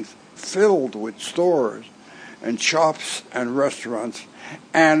buildings, filled with stores and shops and restaurants.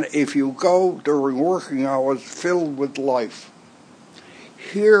 And if you go during working hours, filled with life.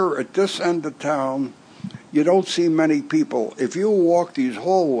 Here at this end of town, you don't see many people. If you walk these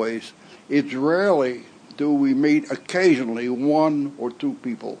hallways, it's rarely do we meet occasionally 1 or 2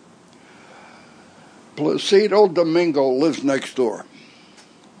 people. Placido Domingo lives next door.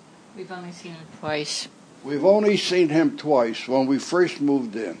 We've only seen him twice. We've only seen him twice when we first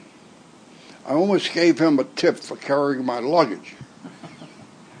moved in. I almost gave him a tip for carrying my luggage.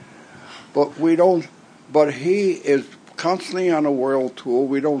 But he is constantly on a world tour.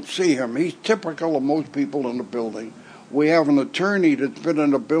 We don't see him. He's typical of most people in the building. We have an attorney that's been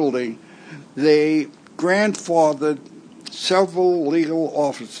in the building. They grandfathered several legal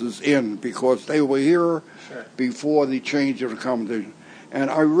offices in because they were here before the change of the accommodation. And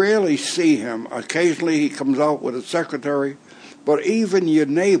I rarely see him. Occasionally he comes out with a secretary. But even your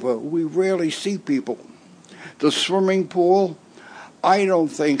neighbor, we rarely see people. The swimming pool, I don't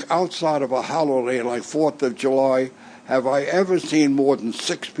think outside of a holiday like 4th of July have I ever seen more than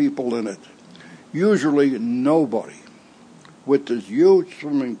 6 people in it. Usually nobody, with this huge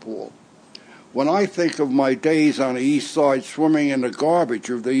swimming pool. When I think of my days on the east side swimming in the garbage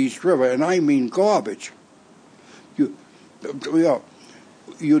of the East River, and I mean garbage,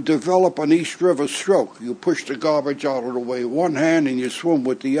 you develop an East River stroke. You push the garbage out of the way with one hand and you swim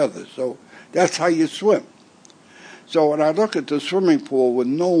with the other. So that's how you swim. So when I look at the swimming pool with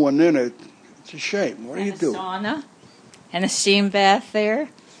no one in it, it's a shame. What do you do? And a sauna, and a steam bath there,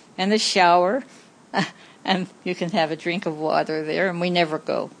 and a shower, and you can have a drink of water there, and we never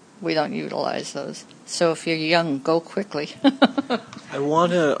go. We don't utilize those. So if you're young, go quickly. I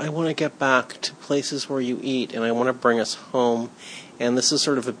want to get back to places where you eat, and I want to bring us home. And this is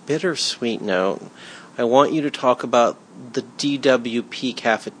sort of a bittersweet note. I want you to talk about the DWP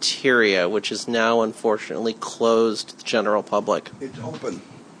cafeteria, which is now unfortunately closed to the general public. It's open.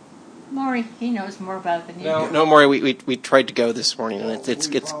 Maury, he knows more about it than you do. No, Maury, we tried to go this morning, and it's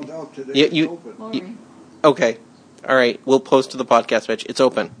found out today it's open. Maury. Okay. All right, we'll post to the podcast page. It's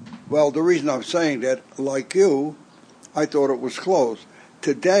open. Well, the reason I'm saying that, like you, I thought it was closed.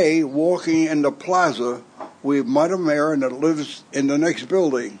 Today, walking in the plaza, we met a mayor that lives in the next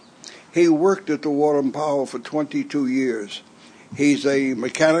building. He worked at the Water and Power for 22 years. He's a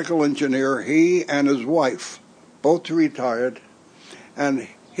mechanical engineer. He and his wife, both retired, and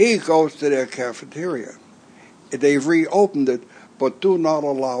he goes to their cafeteria. They've reopened it, but do not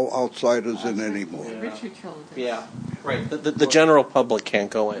allow outsiders in anymore. Richard told us. Yeah, right. The general public can't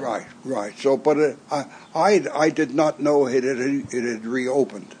go in. Right. So, but I did not know it had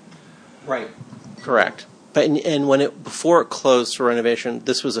reopened. Right. Correct. But and before it closed for renovation,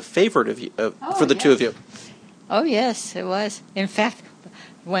 this was a favorite of you for the two of you. Oh yes, it was. In fact,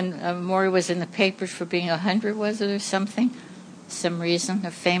 when Maury was in the papers for being 100, was it or something? Some reason,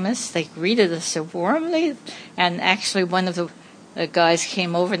 famous. They greeted us so warmly, and actually one of the guys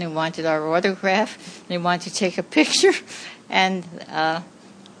came over and he wanted our autograph. And he wanted to take a picture, and I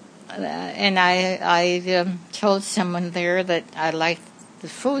told someone there that I liked the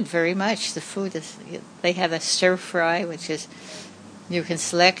food very much. The food they have a stir fry, which is you can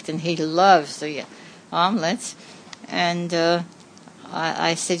select, and he loves the omelets. And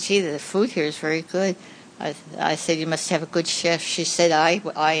I said, gee, the food here is very good. I said, you must have a good chef. She said,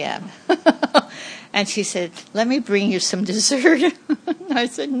 I am. And she said, let me bring you some dessert. I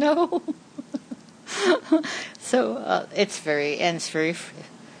said, no. So it's very.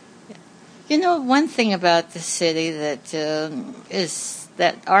 You know, one thing about the city that is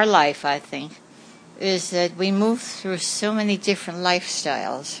that our life, I think, is that we move through so many different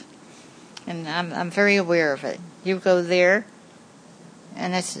lifestyles, and I'm very aware of it. You go there,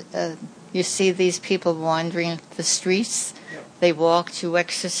 and it's you see these people wandering the streets. They walk to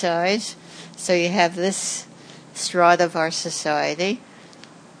exercise. So you have this strata of our society.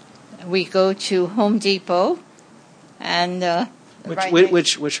 We go to Home Depot, and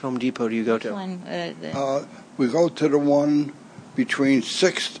which Home Depot do you go to? We go to the one between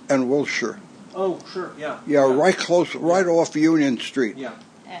 6th and Wilshire. Oh, sure, yeah. Yeah, right close, right off Union Street. Yeah.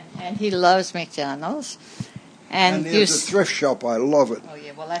 And he loves McDonald's. And there's a thrift shop. I love it. Oh,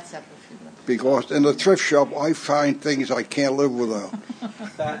 yeah, well, that's up a few. Because in the thrift shop, I find things I can't live without.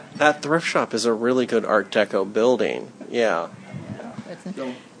 That thrift shop is a really good Art Deco building. Yeah.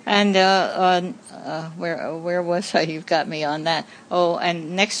 And where was I? You've got me on that. Oh,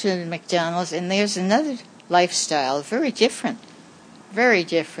 and next to the McDonald's, and there's another lifestyle, very different,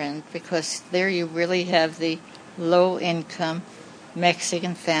 because there you really have the low-income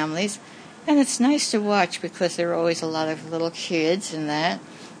Mexican families, and it's nice to watch because there are always a lot of little kids and that.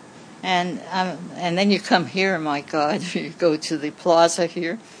 And then you come here, my God, you go to the plaza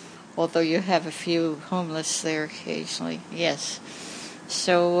here, although you have a few homeless there occasionally, yes.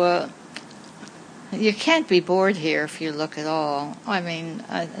 So you can't be bored here if you look at all. I mean,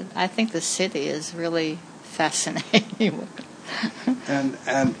 I think the city is really fascinating.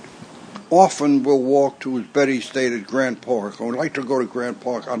 and often we'll walk to, as Betty stated, Grant Park. I would like to go to Grant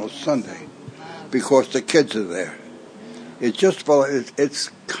Park on a Sunday because the kids are there. It's just it's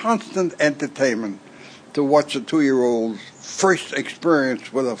constant entertainment to watch a 2-year-old's first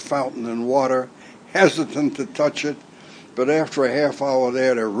experience with a fountain and water, hesitant to touch it, but after a half hour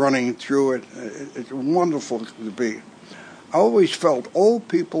there, they're running through it. It's wonderful to be. I always felt old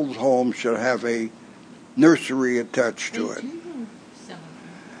people's homes should have a nursery attached to it.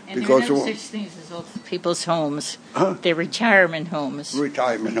 And because there are no such things as old people's homes. Huh? They're retirement homes.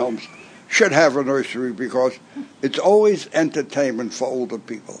 Retirement homes should have a nursery because it's always entertainment for older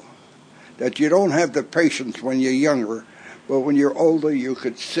people. That you don't have the patience when you're younger, but when you're older, you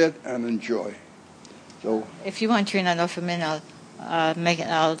could sit and enjoy. So, if you want to turn that off a minute,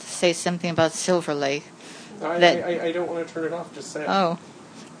 I'll say something about Silver Lake. I don't want to turn it off. Just say it. Oh,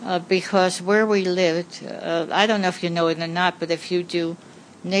 because where we lived, I don't know if you know it or not, but if you do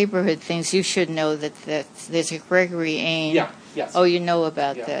neighborhood things, you should know that there's a Gregory Ain. Yeah. Yes. Oh, you know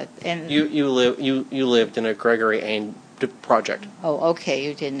about that. And you lived in a Gregory Ain project. Oh, okay,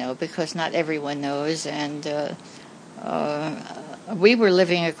 you didn't know because not everyone knows. And we were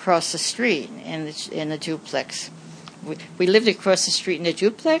living across the street in a duplex. We lived across the street in a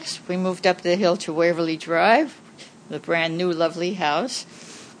duplex. We moved up the hill to Waverly Drive, the brand new lovely house.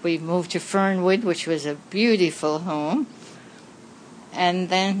 We moved to Fernwood, which was a beautiful home. And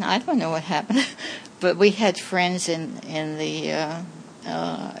then I don't know what happened, but we had friends in the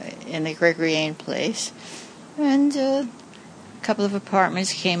Gregory Ain place, and a couple of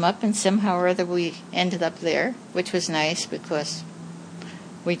apartments came up, and somehow or other we ended up there, which was nice because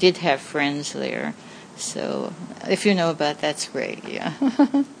we did have friends there. So if you know about that's great. Yeah.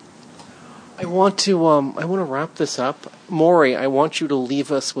 I want to wrap this up, Maury. I want you to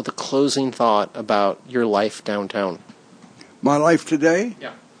leave us with a closing thought about your life downtown. My life today?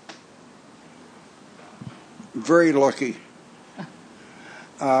 Yeah. Very lucky.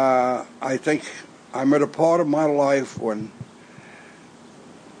 I think I'm at a part of my life when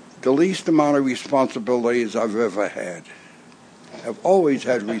the least amount of responsibilities I've ever had. I've always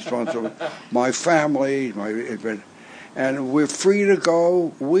had responsibility. My family, and we're free to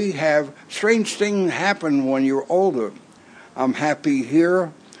go. We have strange things happen when you're older. I'm happy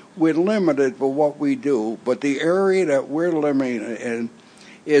here. We're limited for what we do, but the area that we're limited in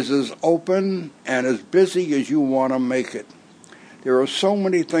is as open and as busy as you want to make it. There are so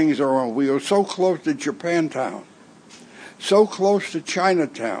many things around. We are so close to Japantown, so close to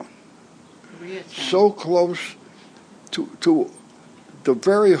Chinatown, so close to the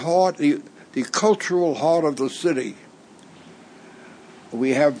very heart, the cultural heart of the city.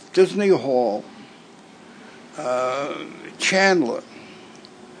 We have Disney Hall, Chandler,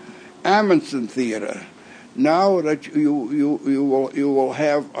 Amundsen Theater. Now that you will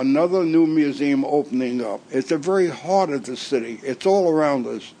have another new museum opening up. It's the very heart of the city. It's all around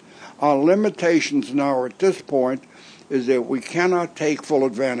us. Our limitations now at this point is that we cannot take full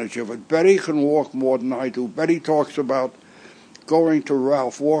advantage of it. Betty can walk more than I do. Betty talks about going to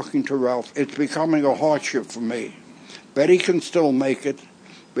Ralph, walking to Ralph. It's becoming a hardship for me. Betty can still make it,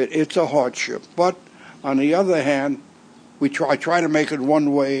 but it's a hardship. But on the other hand, we try to make it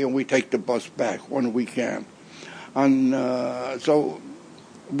one way, and we take the bus back when we can. And so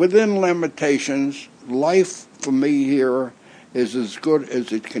within limitations, life for me here is as good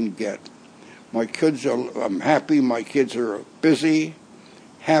as it can get. I'm happy. My kids are busy,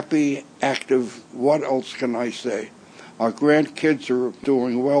 happy, active. What else can I say? Our grandkids are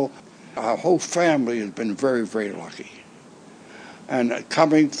doing well. Our whole family has been very, very lucky. And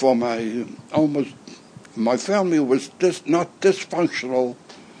coming from my family was not dysfunctional,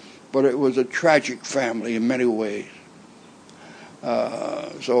 but it was a tragic family in many ways.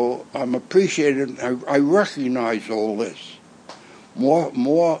 So I'm appreciated. I recognize all this.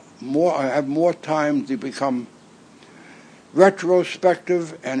 I have more time to become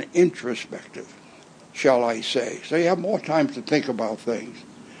retrospective and introspective, shall I say. So you have more time to think about things.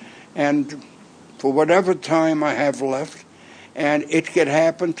 And for whatever time I have left, and it could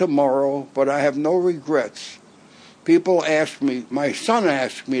happen tomorrow, but I have no regrets. People ask me, my son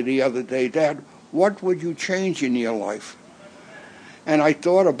asked me the other day, Dad, what would you change in your life? And I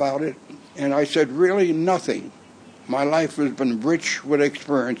thought about it, and I said, really nothing. My life has been rich with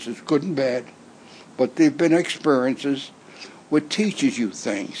experiences, good and bad, but they've been experiences which teaches you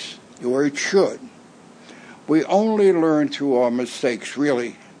things, or it should. We only learn through our mistakes,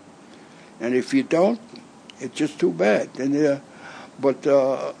 really. And if you don't, it's just too bad. But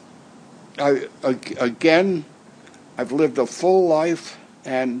I've lived a full life,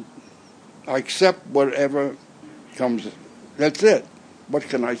 and I accept whatever comes. That's it. What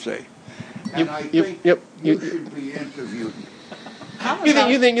can I say? And I think you should be interviewed.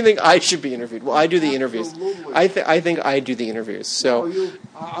 You think I should be interviewed? Well, I do the interviews. Absolutely. I think I do the interviews. So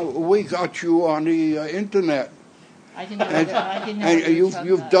we got you on the internet. I didn't know. And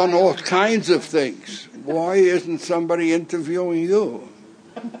you've done all kinds of things. Why isn't somebody interviewing you?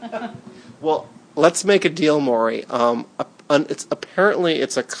 Well, let's make a deal, Maury.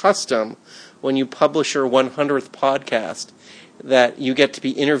 It's a custom when you publish your 100th podcast that you get to be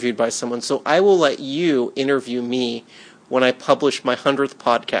interviewed by someone. So I will let you interview me when I publish my 100th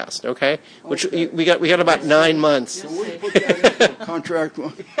podcast. Okay? Which we got about 9 months. So we put that into a contract.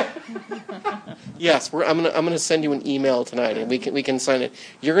 Yes, I'm gonna send you an email tonight, and we can sign it.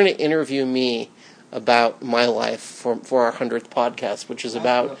 You're gonna interview me about my life for our 100th podcast, which is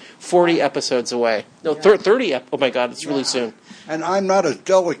about 40 episodes away. No, 30. Oh my God, it's really soon. And I'm not as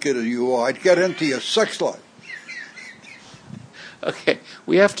delicate as you are. I'd get into your sex life. Okay,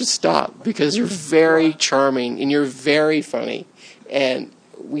 we have to stop because you're very charming and you're very funny, and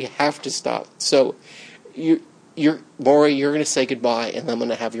we have to stop. So, Maury, you're going to say goodbye, and I'm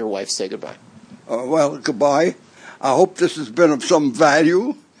going to have your wife say goodbye. Well, goodbye. I hope this has been of some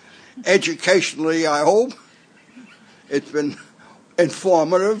value. Educationally, I hope. It's been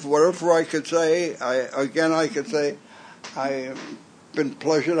informative, whatever I could say. I could say it's been a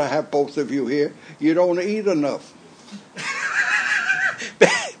pleasure to have both of you here. You don't eat enough.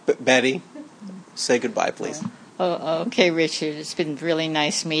 Betty, say goodbye, please. Oh, okay, Richard. It's been really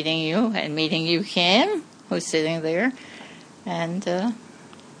nice meeting you and meeting you, Kim, who's sitting there. And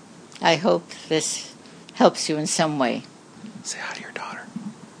I hope this helps you in some way. Say hi to your daughter.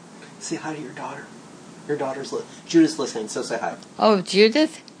 Say hi to your daughter. Your daughter's Judith's listening, so say hi. Oh,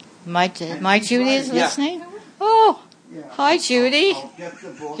 Judith? My Judy is listening? Oh, hi, Judy.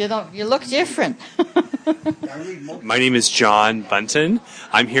 You look different. My name is John Bunton.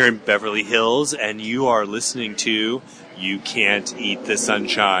 I'm here in Beverly Hills, and you are listening to You Can't Eat the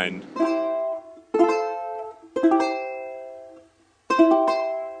Sunshine.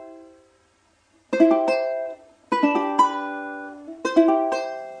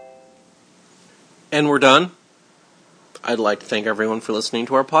 And we're done. I'd like to thank everyone for listening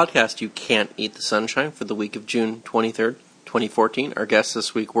to our podcast, You Can't Eat the Sunshine, for the week of June 23rd, 2014. Our guests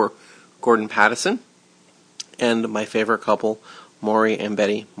this week were Gordon Pattison and my favorite couple, Maury and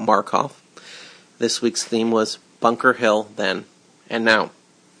Betty Markoff. This week's theme was Bunker Hill Then and Now.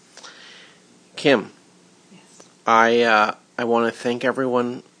 Kim, yes. I want to thank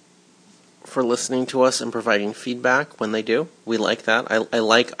everyone for listening to us and providing feedback when they do. We like that. I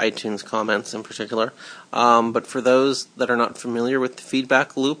like iTunes comments in particular. But for those that are not familiar with the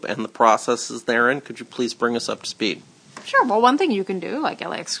feedback loop and the processes therein, could you please bring us up to speed? Sure. Well, one thing you can do, like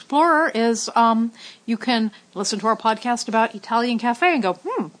LA Explorer, is you can listen to our podcast about Italian Cafe and go,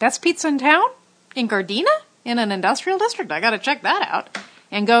 that's pizza in town? In Gardena? In an industrial district? I got to check that out.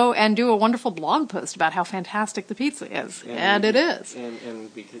 And go and do a wonderful blog post about how fantastic the pizza is. And it is.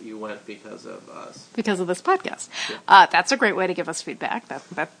 And because you went because of us. Because of this podcast. Yeah. That's a great way to give us feedback. That's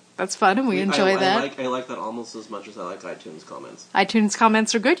That's fun, and we enjoy that. I like that almost as much as I like iTunes comments. iTunes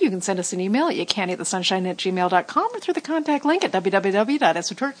comments are good. You can send us an email at youcan'teatthesunshine@gmail.com or through the contact link at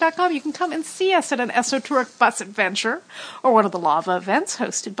www.esotouric.com. You can come and see us at an Esotouric bus adventure or one of the lava events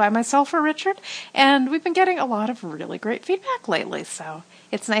hosted by myself or Richard. And we've been getting a lot of really great feedback lately, so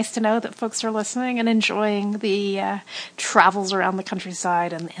it's nice to know that folks are listening and enjoying the travels around the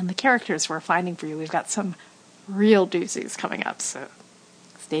countryside and the characters we're finding for you. We've got some real doozies coming up, so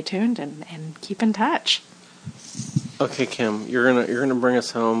stay tuned and keep in touch. Okay, Kim, you're gonna bring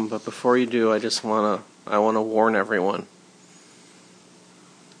us home, but before you do, I wanna warn everyone.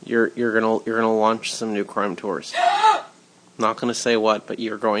 You're gonna launch some new crime tours. Not gonna say what, but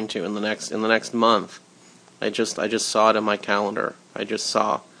you're going to in the next month. I just saw it in my calendar. I just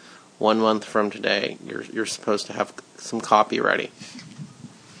saw 1 month from today. You're supposed to have some copy ready.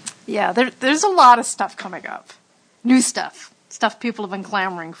 Yeah, there's a lot of stuff coming up. New stuff people have been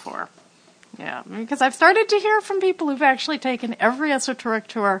clamoring for. Yeah, because I've started to hear from people who've actually taken every Esotouric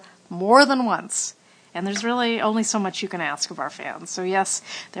tour more than once. And there's really only so much you can ask of our fans. So yes,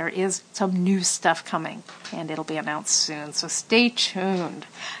 there is some new stuff coming, and it'll be announced soon. So stay tuned.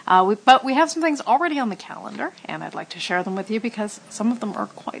 But we have some things already on the calendar, and I'd like to share them with you because some of them are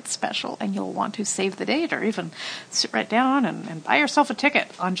quite special, and you'll want to save the date or even sit right down and buy yourself a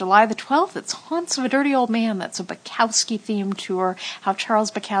ticket. On July the 12th, it's Haunts of a Dirty Old Man. That's a Bukowski-themed tour, how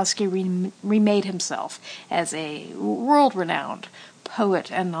Charles Bukowski remade himself as a world-renowned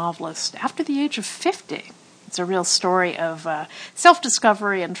poet and novelist after the age of 50. It's a real story of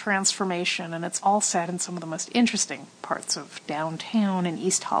self-discovery and transformation, and it's all set in some of the most interesting parts of downtown and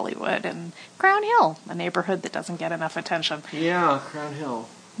East Hollywood and Crown Hill, a neighborhood that doesn't get enough attention. Yeah, Crown Hill.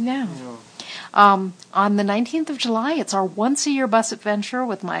 Yeah. On the 19th of July, it's our once-a-year bus adventure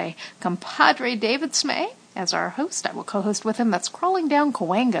with my compadre David Smay as our host. I will co-host with him. That's Crawling Down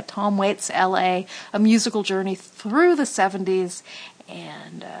Cahuenga, Tom Waits, L.A., a musical journey through the 70s,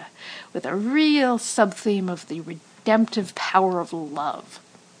 and with a real sub-theme of the redemptive power of love.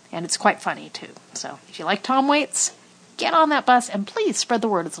 And it's quite funny, too. So if you like Tom Waits, get on that bus, and please spread the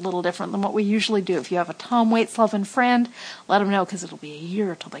word. It's a little different than what we usually do. If you have a Tom Waits loving friend, let them know, because it'll be a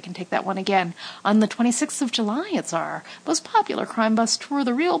year till they can take that one again. On the 26th of July, it's our most popular crime bus tour,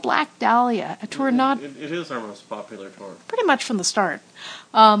 The Real Black Dahlia, a tour It is our most popular tour. Pretty much from the start.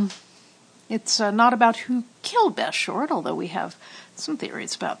 It's not about who killed Bess Short, although we have some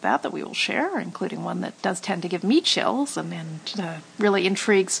theories about that we will share, including one that does tend to give me chills and really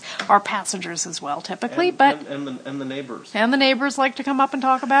intrigues our passengers as well, typically. And the neighbors. And the neighbors like to come up and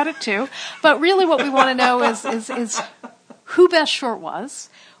talk about it, too. But really what we want to know is who Bess Short was,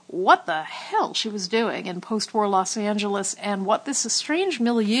 what the hell she was doing in post-war Los Angeles, and what this strange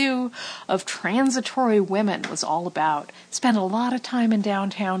milieu of transitory women was all about. Spend a lot of time in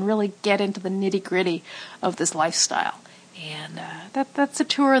downtown, really get into the nitty-gritty of this lifestyle. And that's a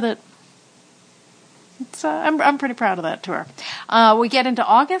tour that I'm pretty proud of that tour. We get into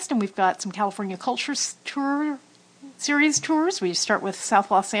August, and we've got some California Culture series tours. We start with South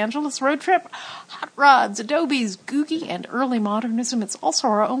Los Angeles road trip, Hot Rods, Adobes, Googie, and Early Modernism. It's also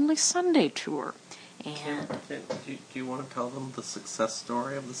our only Sunday tour. And do you want to tell them the success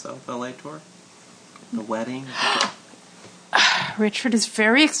story of the South LA tour? The wedding? Richard is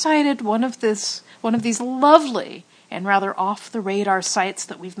very excited. One of these lovely and rather off-the-radar sites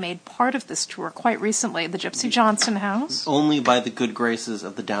that we've made part of this tour quite recently, the Gypsy Johnson House. Only by the good graces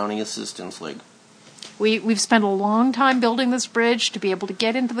of the Downey Assistance League. We've spent a long time building this bridge to be able to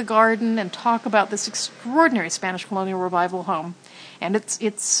get into the garden and talk about this extraordinary Spanish colonial revival home. And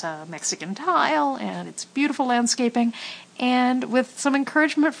it's Mexican tile, and it's beautiful landscaping. And with some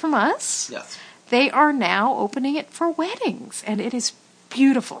encouragement from us, yes, they are now opening it for weddings, and it is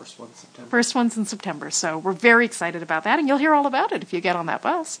beautiful. First one's in September, so we're very excited about that, and you'll hear all about it if you get on that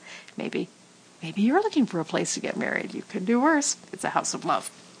bus. Maybe you're looking for a place to get married. You could do worse. It's a house of love.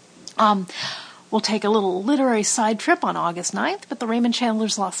 We'll take a little literary side trip on August 9th with the Raymond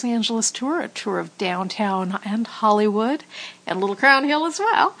Chandler's Los Angeles tour, a tour of downtown and Hollywood, and Little Crown Hill as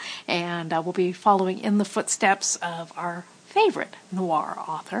well. And we'll be following in the footsteps of our favorite noir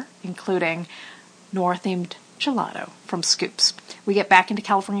author, including noir-themed gelato from Scoops. We get back into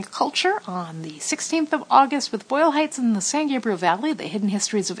California culture on the 16th of August with Boyle Heights and the San Gabriel Valley, the hidden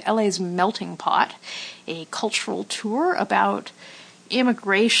histories of LA's melting pot, a cultural tour about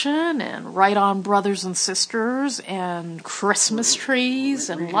immigration and right-on brothers and sisters and Christmas trees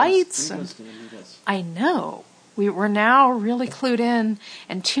and lights. I know. We're now really clued in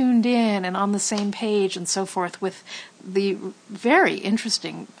and tuned in and on the same page and so forth with the very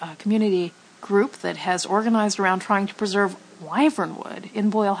interesting community group that has organized around trying to preserve Wyvernwood in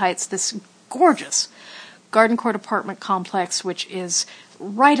Boyle Heights, this gorgeous garden court apartment complex, which is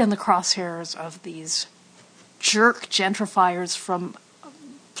right in the crosshairs of these jerk gentrifiers from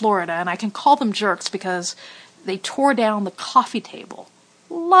Florida. And I can call them jerks because they tore down the coffee table.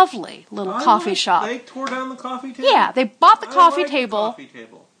 Lovely little coffee shop. They tore down the coffee table? Yeah, they bought the coffee The table coffee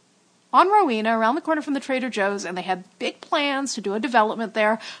table. on Rowena, around the corner from the Trader Joe's, and they had big plans to do a development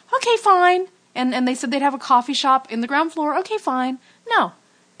there. Okay, fine. And they said they'd have a coffee shop in the ground floor. Okay, fine. No.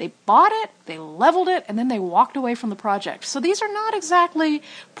 They bought it, they leveled it, and then they walked away from the project. So these are not exactly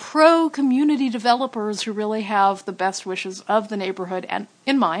pro-community developers who really have the best wishes of the neighborhood and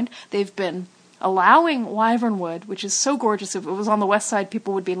in mind. They've been allowing Wyvernwood, which is so gorgeous. If it was on the west side,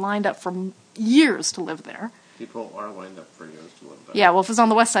 people would be lined up for years to live there. People are lined up for years to live there. Yeah, well, if it was on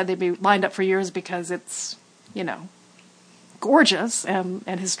the west side, they'd be lined up for years because it's, gorgeous and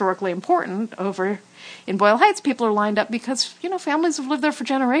historically important. Over in Boyle Heights, people are lined up because, families have lived there for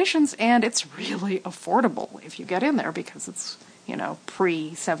generations, and it's really affordable if you get in there because it's,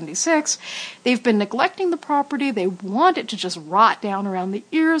 pre-76. They've been neglecting the property. They want it to just rot down around the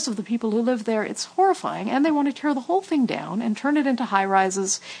ears of the people who live there. It's horrifying, and they want to tear the whole thing down and turn it into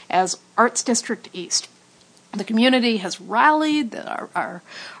high-rises as Arts District East. The community has rallied. Our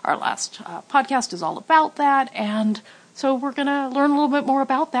last podcast is all about that, and so we're going to learn a little bit more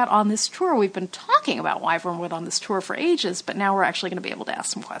about that on this tour. We've been talking about Wyvernwood on this tour for ages, but now we're actually going to be able to ask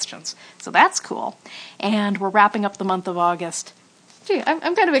some questions. So that's cool. And we're wrapping up the month of August. Gee,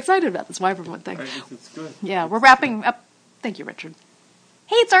 I'm kind of excited about this Wyvernwood thing. I think it's good. Yeah, we're wrapping up. Thank you, Richard.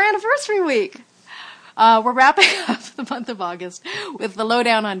 Hey, it's our anniversary week. We're wrapping up the month of August with the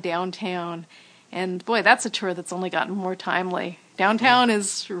lowdown on downtown. And boy, that's a tour that's only gotten more timely. Downtown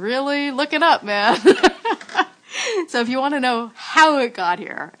is really looking up, man. So if you want to know how it got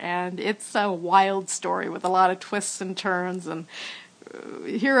here, and it's a wild story with a lot of twists and turns and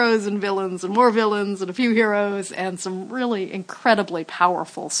heroes and villains and more villains and a few heroes and some really incredibly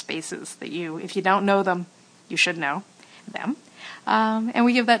powerful spaces that if you don't know them, you should know them. And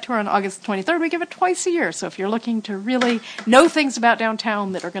we give that tour on August 23rd. We give it twice a year. So if you're looking to really know things about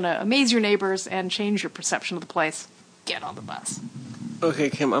downtown that are going to amaze your neighbors and change your perception of the place, get on the bus.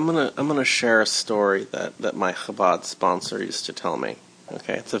 Okay, Kim, I'm gonna share a story that my Chabad sponsor used to tell me.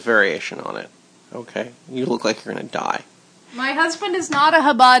 Okay, it's a variation on it. Okay, you look like you're gonna die. My husband is not a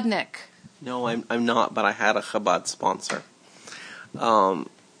Chabadnik. No, I'm not, but I had a Chabad sponsor.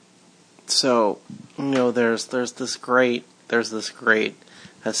 So there's this great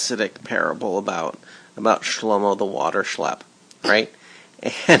Hasidic parable about Shlomo the water schlep, right?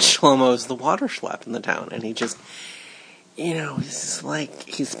 And Shlomo's the water schlep in the town, and he just. He's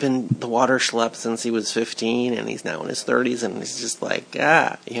been the water schlep since he was 15, and he's now in his 30s, and he's just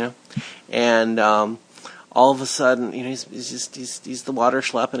and all of a sudden, he's the water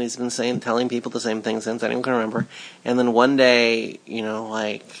schlep, and he's been telling people the same thing since anyone can remember. And then one day,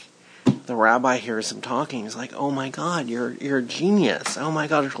 the rabbi hears him talking. He's like, "Oh my God, you're a genius! Oh my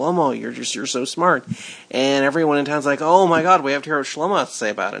God, Shlomo, you're so smart!" And everyone in town's like, "Oh my God, we have to hear what Shlomo has to say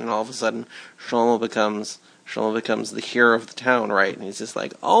about it." And all of a sudden, Shlomo becomes the hero of the town, right? And he's just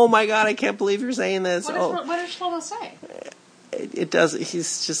like, "Oh my God, I can't believe you're saying this." What does Shlomo say? It does.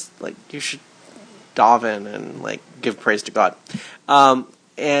 He's just like, you should daven and give praise to God.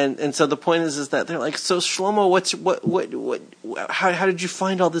 And so the point is that they're like, "So Shlomo, how did you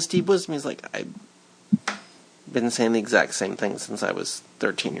find all this deep wisdom?" He's like, "I've been saying the exact same thing since I was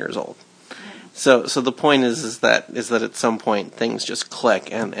 13 years old." So the point is that at some point things just click,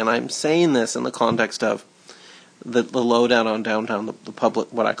 and I'm saying this in the context of the lowdown on downtown, the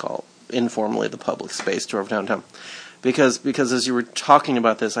public, what I call informally the public space tour of downtown, because as you were talking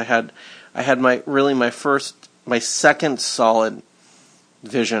about this, I had my second solid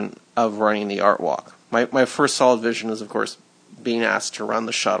vision of running the art walk. My first solid vision is, of course, being asked to run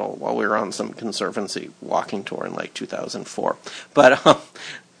the shuttle while we were on some conservancy walking tour in 2004. But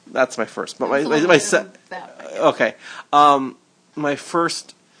that's my first. But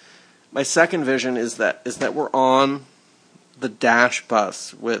my second vision is that we're on the Dash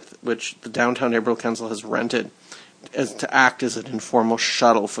bus which the Downtown Neighborhood Council has rented to act as an informal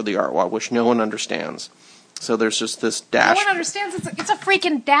shuttle for the art walk, which no one understands. So there's just this Dash. No one understands. It's a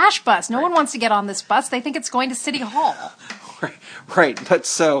freaking Dash bus. No one wants to get on this bus. They think it's going to City Hall. Right. But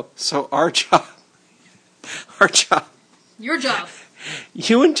so our job. Your job.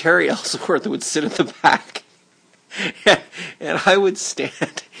 You and Terry Ellsworth would sit at the back, and I would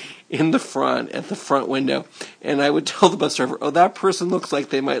stand in the front, at the front window, and I would tell the bus driver, "Oh, that person looks like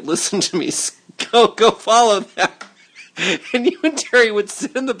they might listen to me. Go follow them." And you and Terry would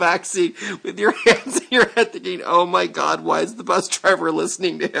sit in the back seat with your hands in your head thinking, oh my God, why is the bus driver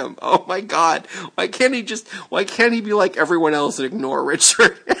listening to him? Oh my God, why can't he be like everyone else and ignore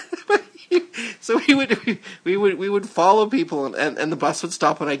Richard? So we would follow people, and the bus would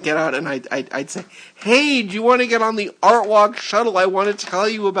stop, and I'd get out, and I'd say, hey, do you want to get on the Art Walk shuttle? I want to tell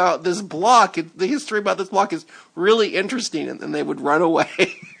you about this block. The history about this block is really interesting, and they would run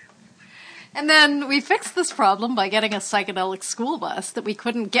away. And then we fixed this problem by getting a psychedelic school bus that we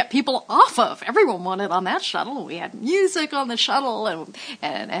couldn't get people off of. Everyone wanted on that shuttle. We had music on the shuttle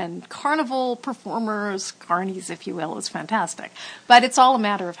and carnival performers, carnies, if you will. It was fantastic. But it's all a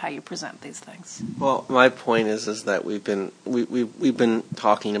matter of how you present these things. Well, my point is that we've been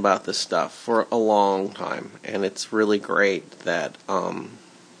talking about this stuff for a long time, and it's really great that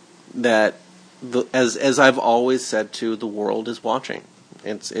as I've always said too, the world is watching.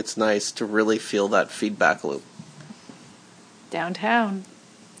 It's nice to really feel that feedback loop. Downtown,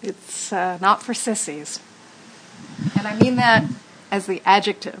 it's not for sissies. And I mean that as the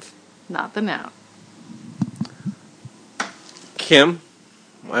adjective, not the noun. Kim,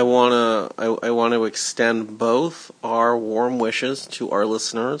 I want to extend both our warm wishes to our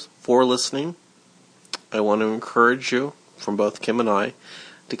listeners for listening. I want to encourage you, from both Kim and I,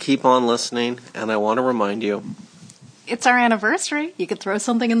 to keep on listening, and I want to remind you, it's our anniversary. You could throw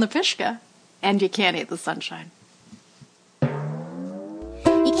something in the pishka, and you can't eat the sunshine. You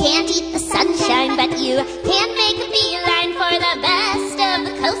can't eat the sunshine, but you can make a beeline for the best of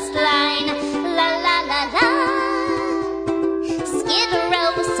the coastline. La la la la. Skid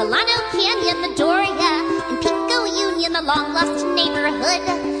Row, Solano Canyon, the Doria, and Pico Union, the long-lost neighborhood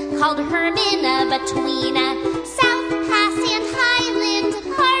called Hermina between